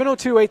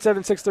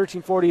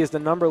 702-876-1340 is the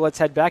number. Let's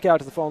head back out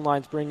to the phone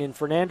lines, bring in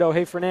Fernando.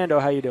 Hey,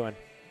 Fernando, how you doing?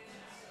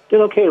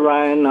 Doing okay,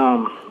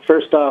 Ryan.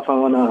 First off, I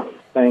want to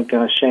thank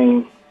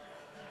Shane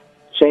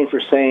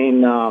for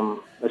saying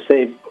a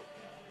save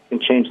can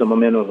change the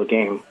momentum of a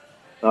game.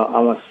 I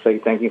want to say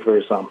thank you for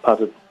his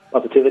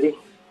positivity.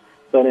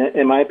 But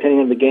in my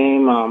opinion of the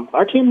game,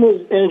 our team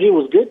energy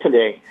was good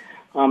today.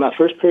 That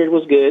first period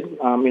was good,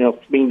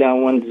 being down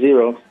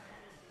 1-0.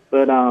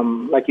 But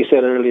like you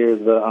said earlier,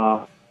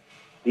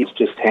 these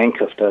just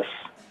handcuffed us.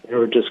 They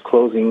were just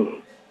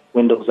closing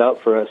windows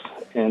out for us.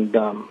 And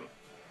our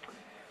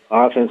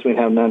offense, we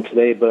didn't have none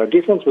today. But our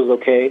defense was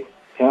okay.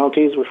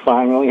 Penalties were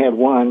fine. We only had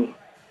one.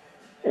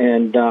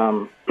 And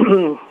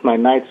my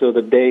nights of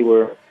the day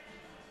were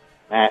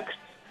maxed.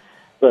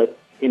 But,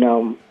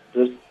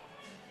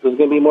 there's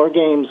going to be more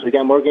games. We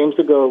got more games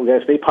to go. We got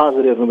to stay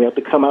positive, and we have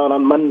to come out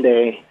on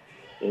Monday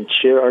and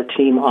cheer our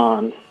team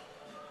on.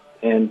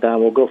 And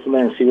we'll go from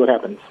there and see what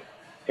happens.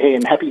 Hey,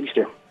 and happy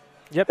Easter.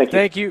 Yep,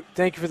 thank you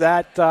for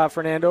that,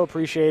 Fernando.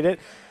 Appreciate it.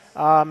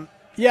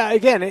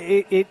 Again,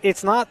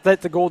 it's not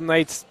that the Golden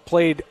Knights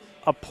played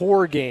a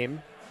poor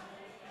game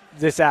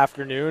this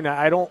afternoon.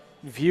 I don't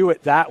view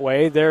it that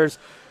way. There's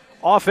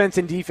offense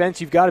and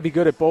defense. You've got to be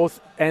good at both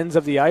ends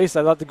of the ice.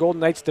 I thought the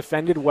Golden Knights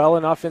defended well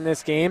enough in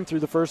this game through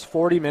the first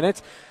 40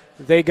 minutes.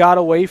 They got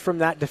away from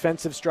that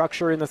defensive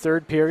structure in the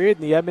third period,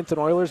 and the Edmonton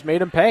Oilers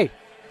made them pay.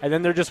 And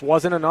then there just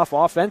wasn't enough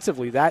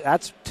offensively.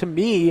 That's, to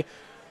me,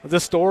 the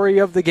story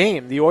of the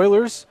game. The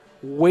Oilers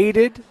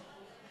waited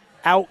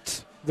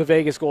out the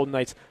Vegas Golden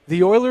Knights.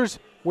 The Oilers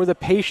were the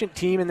patient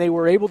team, and they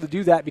were able to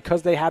do that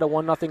because they had a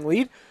 1-0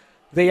 lead.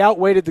 They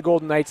outweighted the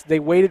Golden Knights. They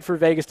waited for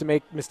Vegas to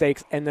make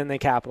mistakes, and then they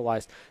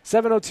capitalized.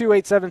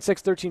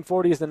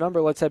 702-876-1340 is the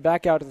number. Let's head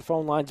back out to the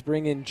phone lines.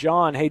 Bring in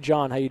John. Hey,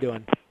 John, how you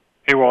doing?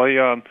 Hey, Wally.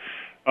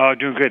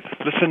 Doing good.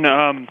 Listen,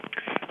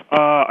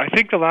 I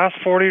think the last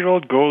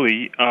 40-year-old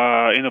goalie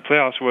in the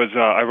playoffs was,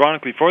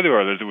 ironically for the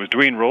Oilers, it was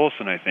Dwayne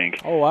Rolison, I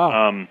think. Oh,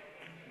 wow.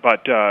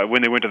 But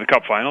when they went to the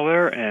Cup final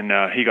there,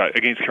 and he got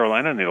against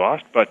Carolina, and they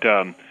lost. But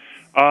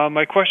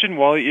my question,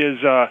 Wally,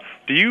 is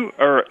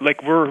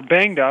we're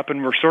banged up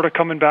and we're sort of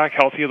coming back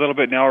healthy a little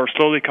bit now, or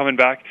slowly coming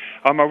back.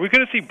 Are we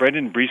going to see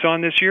Brendan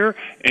Brisson this year?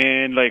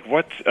 And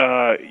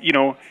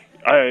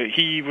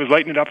he was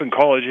lighting it up in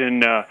college.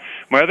 And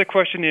my other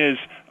question is,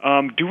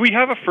 do we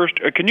have a first?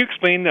 Can you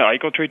explain the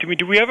Eichel trade to me?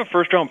 Do we have a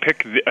first-round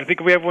pick? I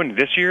think we have one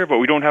this year, but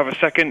we don't have a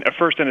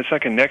first and a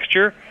second next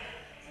year.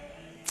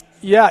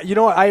 Yeah,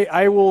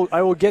 I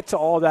will get to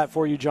all that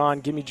for you, John.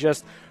 Give me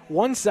just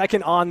 1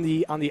 second on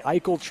the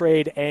Eichel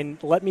trade,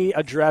 and let me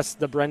address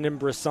the Brendan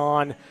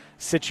Brisson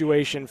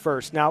situation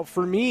first. Now,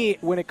 for me,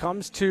 when it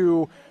comes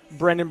to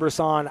Brendan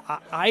Brisson,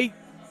 I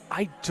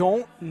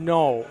don't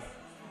know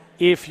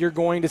if you're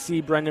going to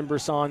see Brendan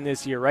Brisson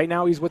this year. Right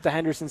now, he's with the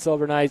Henderson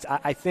Silver Knights.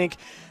 I think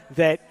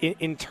that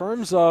in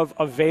terms of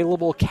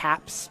available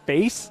cap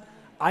space,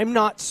 I'm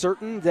not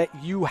certain that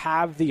you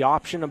have the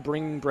option of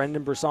bringing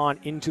Brendan Brisson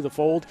into the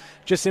fold,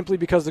 just simply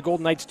because the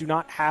Golden Knights do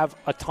not have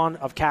a ton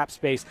of cap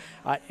space.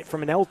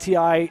 From an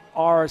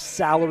LTIR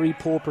salary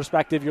pool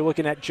perspective, you're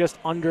looking at just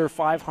under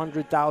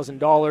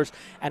 $500,000,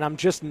 and I'm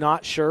just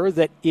not sure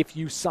that if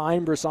you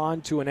sign Brisson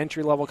to an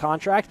entry-level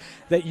contract,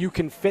 that you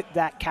can fit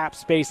that cap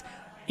space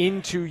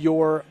into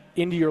your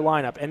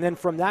lineup. And then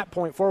from that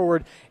point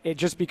forward, it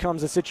just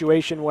becomes a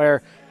situation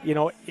where,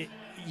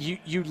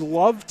 you'd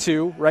love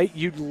to, right?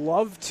 You'd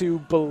love to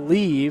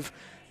believe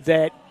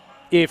that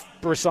if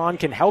Brisson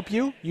can help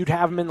you, you'd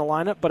have him in the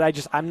lineup. But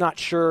I'm not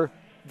sure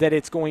that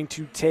it's going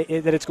to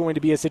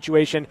be a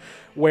situation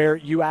where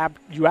you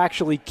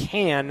actually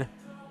can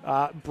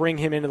bring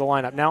him into the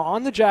lineup. Now,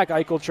 on the Jack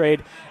Eichel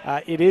trade,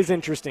 it is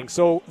interesting.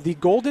 So the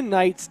Golden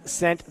Knights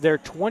sent their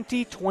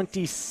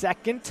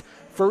 2022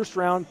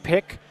 first-round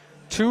pick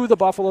to the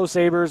Buffalo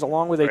Sabres,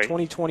 along with a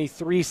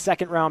 2023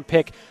 second-round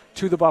pick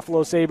to the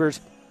Buffalo Sabres.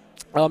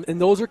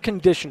 And those are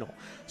conditional.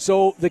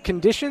 So the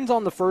conditions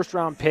on the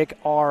first-round pick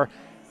are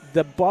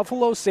the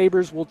Buffalo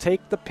Sabres will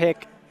take the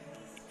pick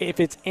if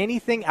it's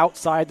anything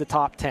outside the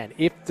top 10.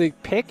 If the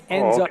pick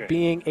ends up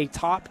being a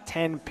top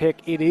 10 pick,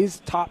 it is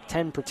top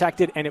 10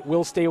 protected, and it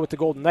will stay with the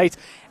Golden Knights.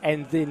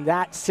 And in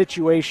that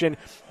situation,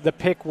 the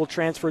pick will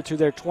transfer to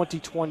their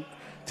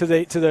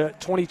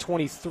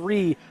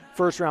 2023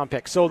 first-round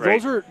pick. So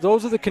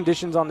those are the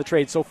conditions on the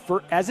trade. So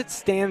as it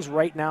stands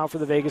right now for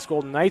the Vegas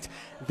Golden Knights,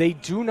 they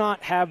do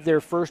not have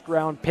their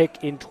first-round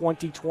pick in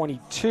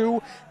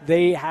 2022.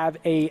 They have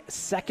a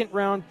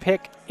second-round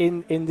pick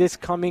in this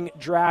coming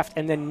draft,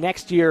 and then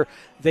next year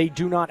they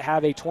do not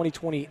have a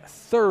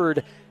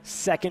 2023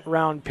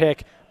 second-round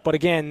pick. But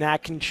again,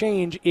 that can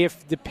change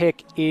if the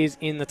pick is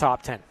in the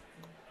top 10.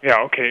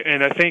 Yeah, okay.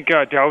 And I think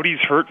Doughty's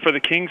hurt for the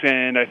Kings,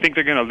 and I think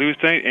they're going to lose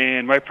tonight.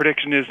 And my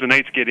prediction is the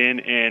Knights get in,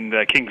 and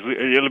the Kings.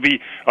 It'll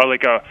be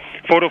like a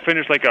photo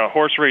finish, like a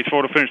horse race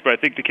photo finish. But I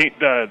think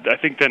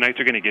the Knights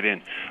are going to get in.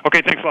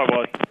 Okay, thanks a lot,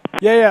 Wally.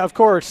 Yeah, of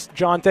course,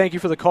 John. Thank you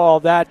for the call.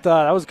 That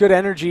was good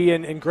energy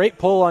and great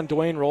pull on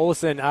Dwayne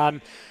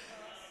Rolison.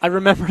 I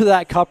remember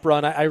that cup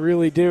run. I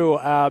really do,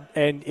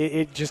 and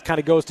it just kind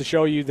of goes to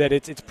show you that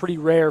it's pretty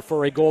rare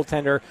for a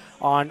goaltender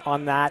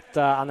on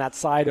that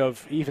side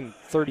of even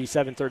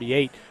 37,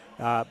 38,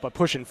 but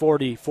pushing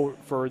 40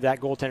 for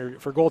that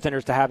goaltender, for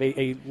goaltenders to have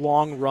a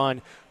long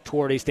run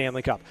toward a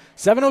Stanley Cup.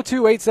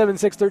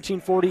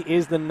 702-876-1340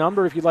 is the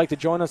number if you'd like to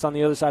join us on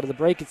the other side of the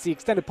break. It's the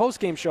extended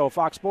postgame show,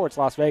 Fox Sports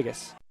Las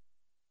Vegas.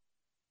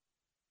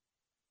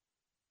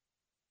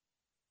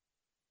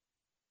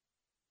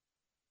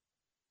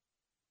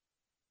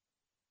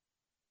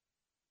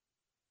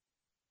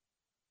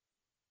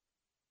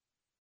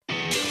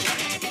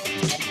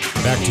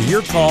 Back to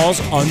your calls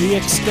on the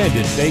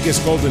extended Vegas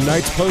Golden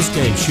Knights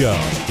postgame show.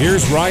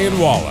 Here's Ryan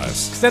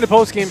Wallace. Extended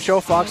postgame show,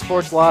 Fox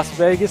Sports Las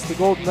Vegas. The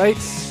Golden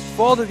Knights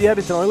fall to the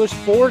Edmonton Oilers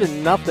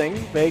 4-0.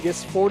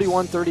 Vegas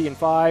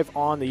 41-30-5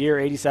 on the year,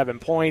 87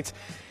 points.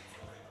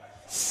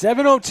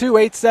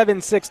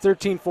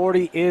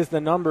 702-876-1340 is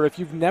the number. If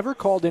you've never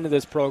called into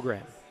this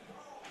program,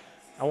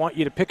 I want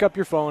you to pick up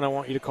your phone. I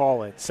want you to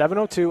call in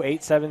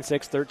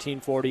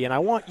 702-876-1340, and I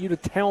want you to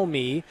tell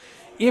me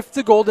if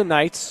the Golden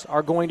Knights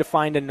are going to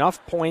find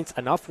enough points,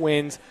 enough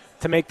wins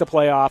to make the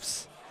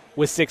playoffs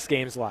with 6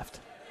 games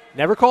left.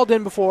 Never called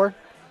in before.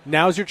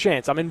 Now's your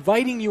chance. I'm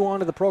inviting you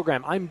onto the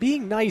program. I'm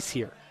being nice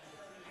here.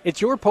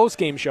 It's your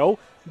postgame show.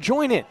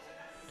 Join in.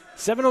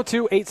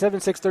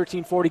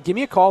 702-876-1340. Give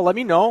me a call. Let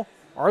me know,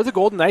 are the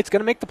Golden Knights going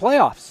to make the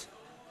playoffs?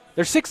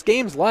 There's 6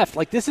 games left.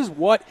 This is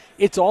what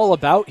it's all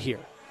about here.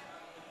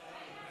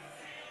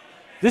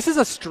 This is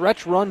a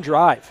stretch run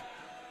drive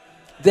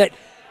that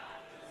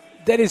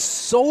is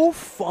so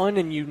fun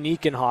and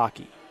unique in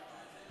hockey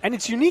And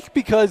it's unique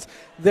because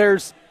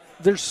there's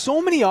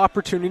so many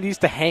opportunities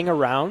to hang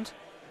around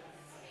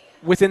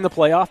within the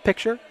playoff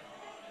picture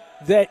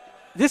that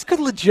this could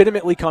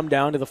legitimately come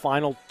down to the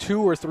final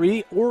 2 or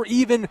 3 or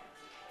even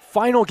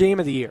final game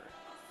of the year.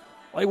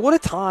 Like, what a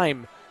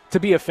time to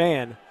be a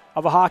fan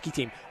of a hockey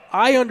team.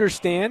 I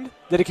understand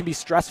that it can be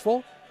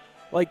stressful.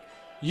 Like,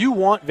 you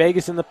want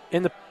Vegas in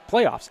the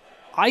playoffs.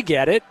 I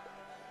get it.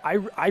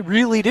 I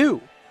really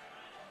do.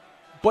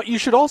 But you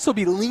should also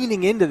be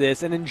leaning into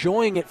this and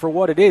enjoying it for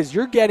what it is.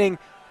 You're getting,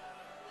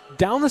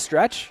 down the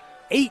stretch,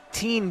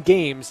 18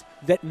 games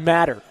that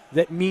matter,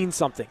 that mean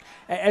something.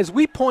 As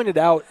we pointed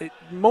out,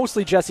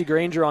 mostly Jesse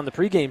Granger on the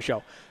pregame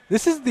show,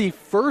 this is the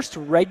first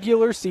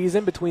regular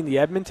season between the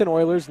Edmonton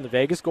Oilers and the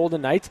Vegas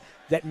Golden Knights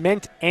that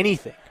meant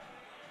anything.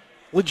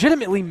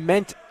 Legitimately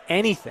meant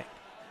anything.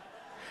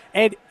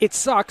 And it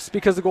sucks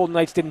because the Golden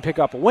Knights didn't pick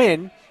up a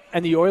win,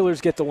 and the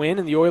Oilers get the win,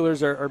 and the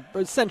Oilers are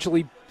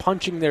essentially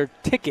punching their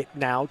ticket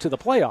now to the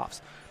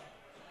playoffs.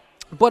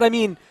 But, I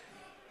mean,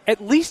 at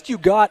least you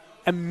got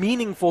a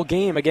meaningful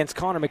game against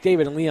Connor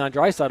McDavid and Leon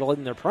Draisaitl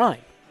in their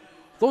prime.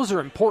 Those are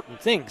important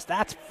things.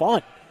 That's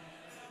fun.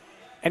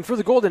 And for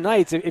the Golden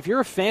Knights, if you're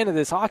a fan of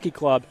this hockey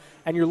club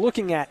and you're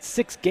looking at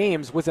 6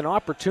 games with an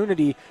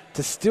opportunity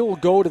to still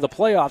go to the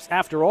playoffs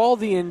after all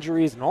the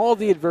injuries and all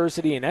the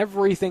adversity and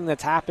everything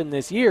that's happened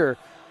this year,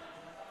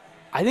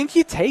 I think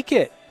you take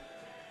it.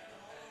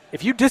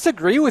 If you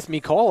disagree with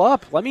me, call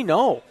up. Let me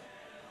know.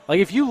 Like,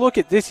 if you look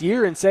at this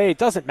year and say, it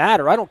doesn't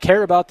matter, I don't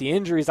care about the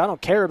injuries, I don't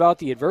care about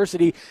the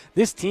adversity,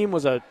 this team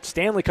was a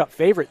Stanley Cup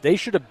favorite, they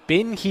should have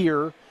been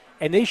here,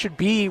 and they should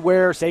be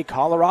where, say,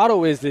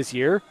 Colorado is this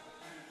year,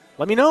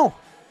 let me know.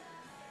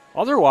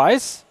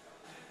 Otherwise,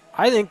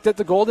 I think that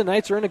the Golden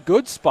Knights are in a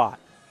good spot.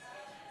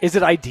 Is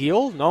it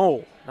ideal?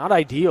 No, not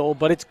ideal,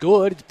 but it's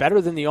good. It's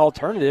better than the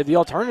alternative. The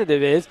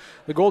alternative is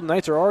the Golden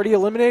Knights are already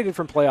eliminated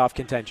from playoff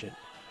contention.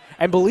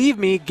 And believe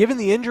me, given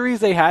the injuries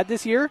they had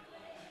this year,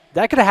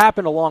 that could have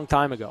happened a long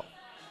time ago.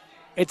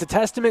 It's a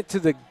testament to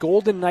the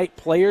Golden Knight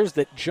players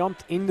that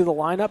jumped into the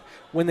lineup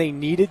when they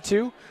needed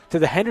to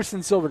the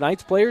Henderson Silver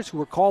Knights players who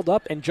were called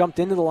up and jumped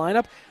into the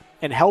lineup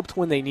and helped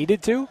when they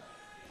needed to.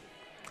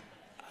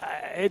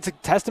 It's a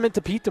testament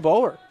to Pete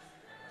DeBoer.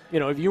 You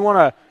know, if you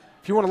want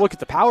to look at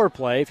the power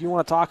play, if you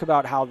want to talk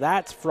about how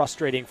that's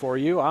frustrating for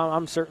you,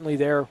 I'm certainly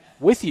there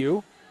with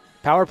you.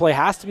 Power play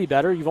has to be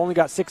better. You've only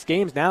got 6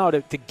 games now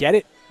to get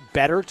it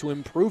better, to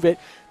improve it,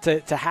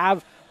 to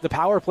have the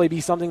power play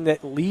be something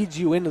that leads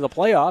you into the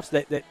playoffs,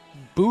 that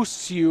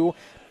boosts you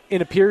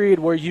in a period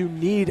where you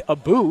need a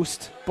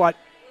boost. But,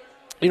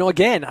 you know,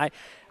 again,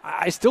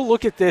 I still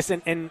look at this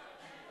and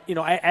you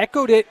know, I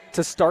echoed it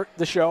to start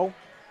the show,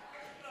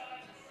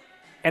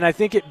 and I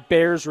think it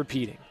bears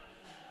repeating.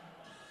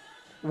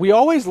 We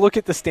always look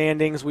at the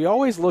standings. We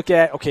always look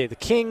at, okay, the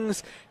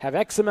Kings have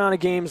X amount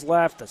of games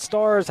left. The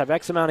Stars have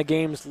X amount of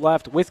games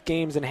left with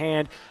games in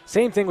hand.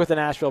 Same thing with the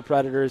Nashville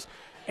Predators.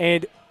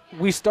 And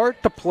we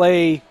start to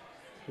play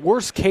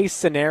worst-case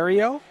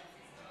scenario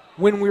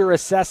when we're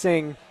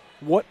assessing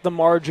what the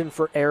margin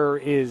for error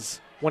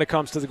is when it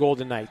comes to the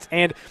Golden Knights.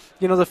 And,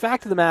 you know, the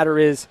fact of the matter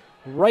is,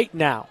 right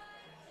now,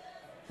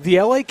 the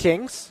LA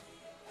Kings,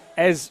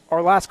 as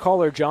our last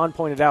caller, John,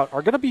 pointed out,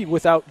 are going to be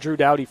without Drew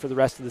Doughty for the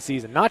rest of the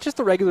season. Not just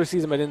the regular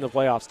season, but in the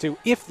playoffs, too,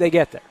 if they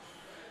get there.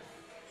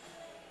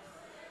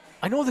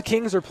 I know the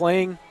Kings are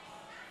playing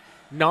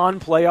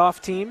non-playoff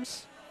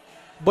teams,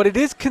 but it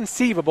is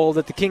conceivable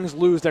that the Kings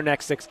lose their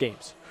next 6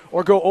 games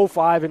or go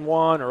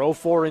 0-5-1 or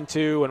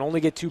 0-4-2 and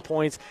only get 2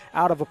 points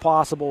out of a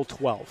possible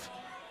 12.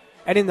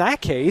 And in that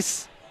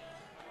case,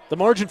 the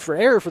margin for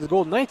error for the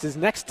Golden Knights is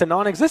next to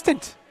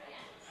non-existent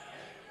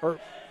or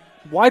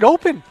wide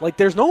open. Like,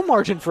 there's no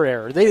margin for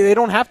error. They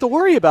don't have to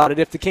worry about it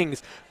if the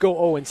Kings go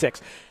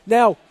 0-6.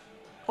 Now,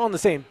 on the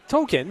same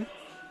token,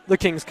 the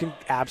Kings can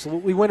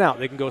absolutely win out.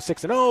 They can go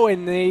 6-0,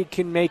 and they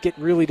can make it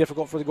really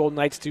difficult for the Golden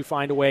Knights to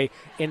find a way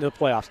into the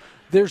playoffs.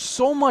 There's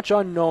so much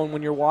unknown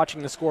when you're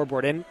watching the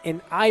scoreboard,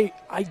 and I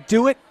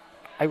do it.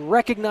 I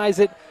recognize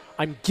it.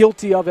 I'm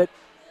guilty of it.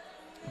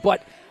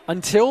 But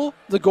until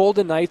the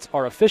Golden Knights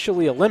are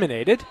officially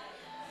eliminated,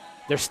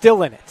 they're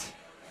still in it.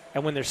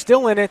 And when they're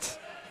still in it,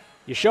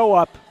 you show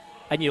up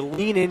and you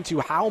lean into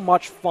how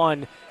much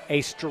fun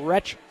a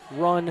stretch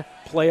run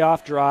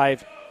playoff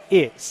drive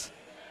is.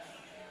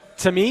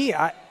 To me,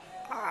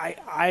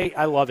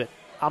 I love it.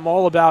 I'm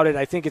all about it.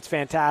 I think it's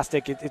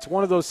fantastic. It's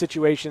one of those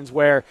situations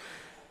where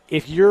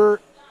if you're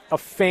a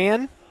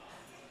fan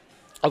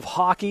of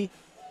hockey,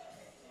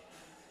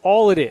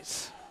 all it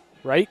is,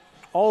 right?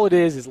 All it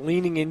is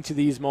leaning into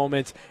these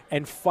moments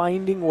and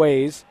finding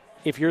ways,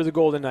 if you're the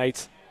Golden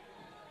Knights,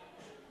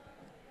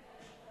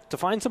 to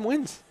find some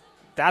wins.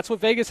 That's what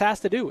Vegas has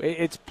to do.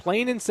 It's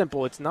plain and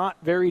simple. It's not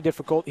very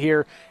difficult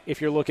here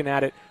if you're looking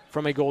at it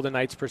from a Golden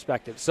Knights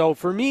perspective. So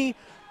for me,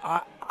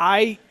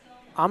 I'm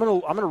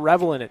gonna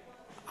revel in it.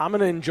 I'm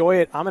gonna enjoy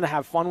it. I'm gonna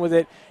have fun with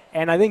it,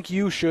 and I think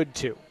you should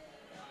too.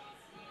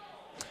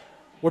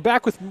 We're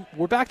back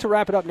to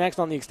wrap it up next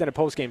on the extended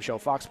postgame show,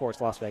 Fox Sports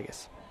Las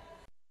Vegas.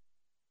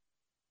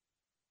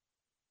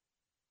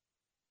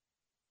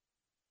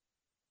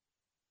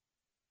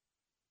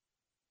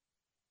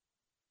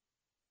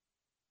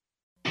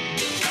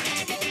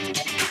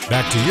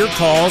 Back to your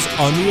calls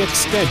on the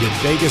extended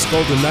Vegas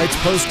Golden Knights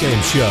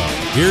postgame show.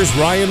 Here's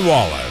Ryan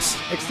Wallace.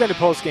 Extended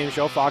postgame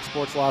show, Fox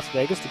Sports Las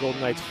Vegas. The Golden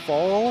Knights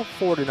fall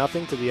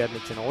 4-0 to the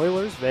Edmonton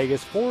Oilers.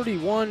 Vegas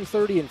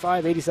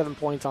 41-30-5, 87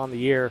 points on the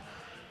year.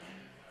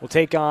 We'll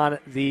take on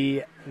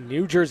the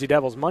New Jersey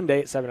Devils Monday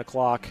at 7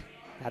 o'clock.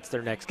 That's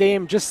their next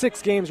game. Just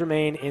 6 games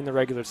remain in the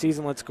regular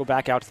season. Let's go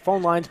back out to the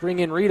phone lines. Bring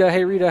in Rita.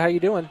 Hey, Rita, how you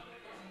doing?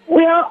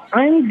 Well,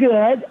 I'm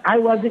good. I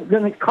wasn't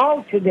going to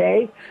call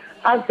today.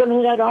 I was going to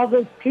let all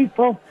those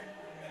people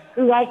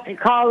who like to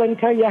call and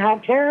tell you how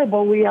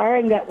terrible we are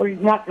and that we're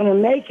not going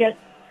to make it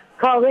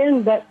call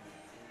in, but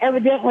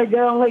evidently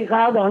they're only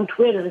allowed on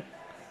Twitter.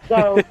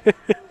 So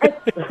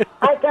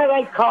I thought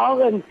I'd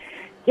call and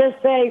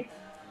just say,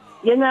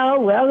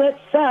 well, it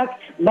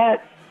sucked,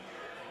 but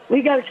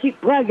we got to keep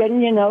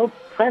plugging,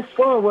 press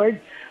forward.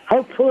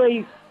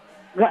 Hopefully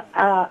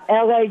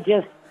L.A.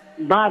 just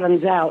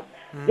bottoms out.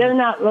 They're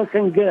not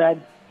looking good.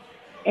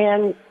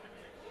 And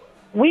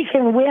we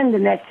can win the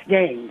next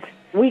games.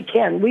 We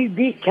can. We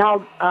beat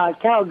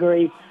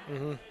Calgary.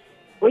 Mm-hmm.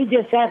 We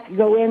just have to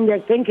go in there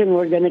thinking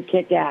we're going to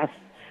kick ass.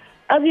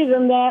 Other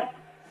than that,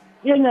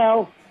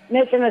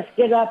 making us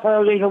get up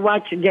early to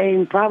watch a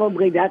game,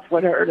 probably that's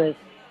what hurt us.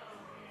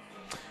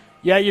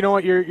 Yeah, you know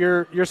what?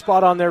 You're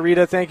spot on there,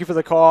 Rita. Thank you for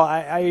the call.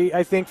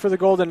 I think for the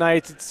Golden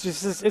Knights,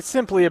 it's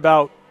simply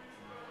about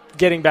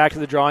getting back to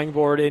the drawing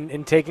board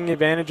and taking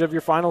advantage of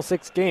your final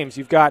 6 games.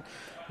 You've got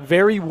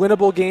very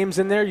winnable games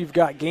in there. You've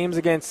got games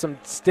against some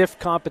stiff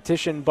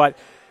competition, but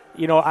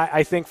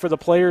I think for the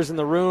players in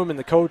the room and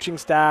the coaching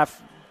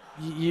staff,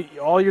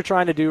 all you're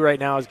trying to do right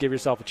now is give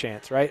yourself a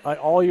chance, right?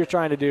 All you're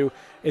trying to do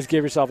is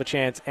give yourself a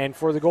chance, and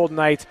for the Golden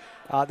Knights,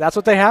 that's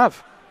what they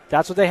have.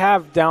 That's what they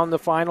have down the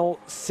final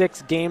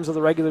 6 games of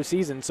the regular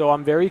season. So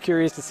I'm very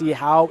curious to see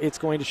how it's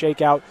going to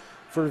shake out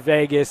for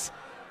Vegas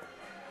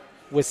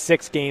with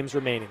 6 games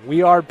remaining.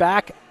 We are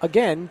back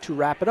again to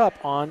wrap it up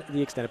on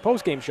the extended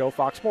postgame show,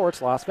 Fox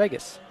Sports Las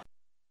Vegas.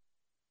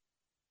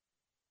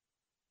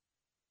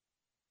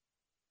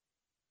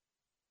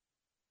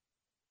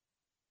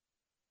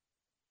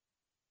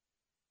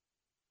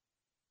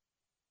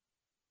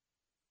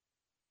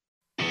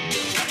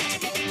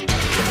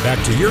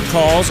 Back to your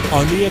calls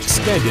on the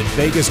extended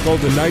Vegas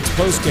Golden Knights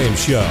postgame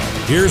show.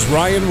 Here's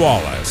Ryan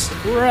Wallace.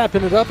 We're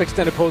wrapping it up.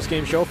 Extended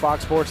postgame show,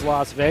 Fox Sports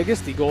Las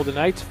Vegas. The Golden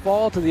Knights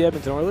fall to the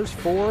Edmonton Oilers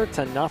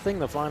 4-0.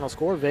 The final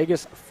score,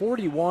 Vegas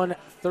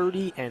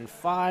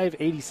 41-30-5,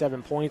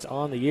 87 points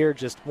on the year.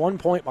 Just 1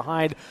 point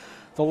behind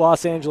the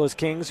Los Angeles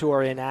Kings, who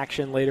are in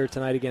action later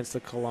tonight against the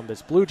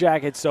Columbus Blue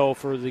Jackets. So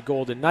for the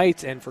Golden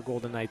Knights and for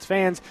Golden Knights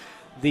fans,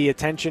 the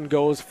attention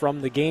goes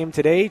from the game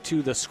today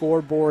to the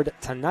scoreboard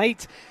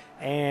tonight.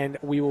 And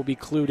we will be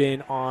clued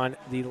in on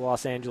the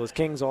Los Angeles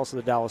Kings, also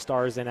the Dallas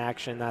Stars in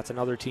action. That's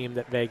another team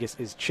that Vegas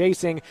is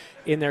chasing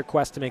in their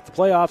quest to make the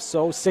playoffs.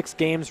 So 6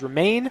 games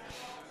remain.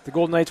 The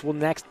Golden Knights will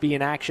next be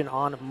in action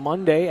on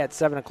Monday at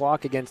 7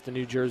 o'clock against the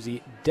New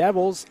Jersey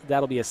Devils.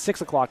 That'll be a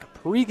 6 o'clock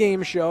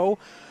pregame show.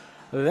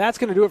 That's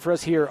going to do it for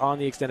us here on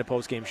the extended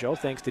postgame show.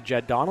 Thanks to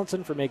Jed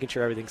Donaldson for making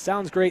sure everything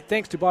sounds great.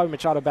 Thanks to Bobby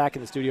Machado back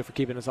in the studio for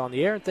keeping us on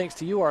the air. And thanks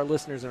to you, our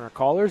listeners and our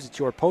callers. It's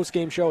your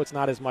postgame show. It's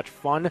not as much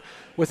fun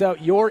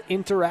without your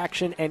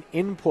interaction and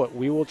input.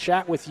 We will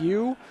chat with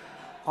you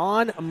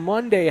on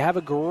Monday. Have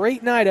a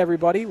great night,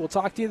 everybody. We'll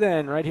talk to you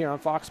then right here on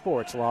Fox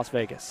Sports Las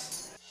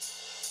Vegas.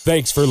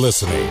 Thanks for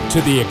listening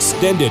to the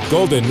extended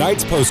Golden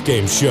Knights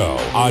postgame show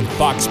on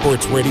Fox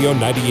Sports Radio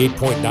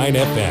 98.9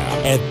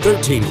 FM and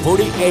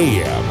 1340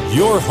 AM.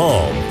 Your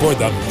home for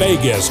the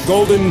Vegas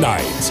Golden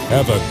Knights.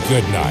 Have a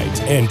good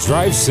night and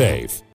drive safe.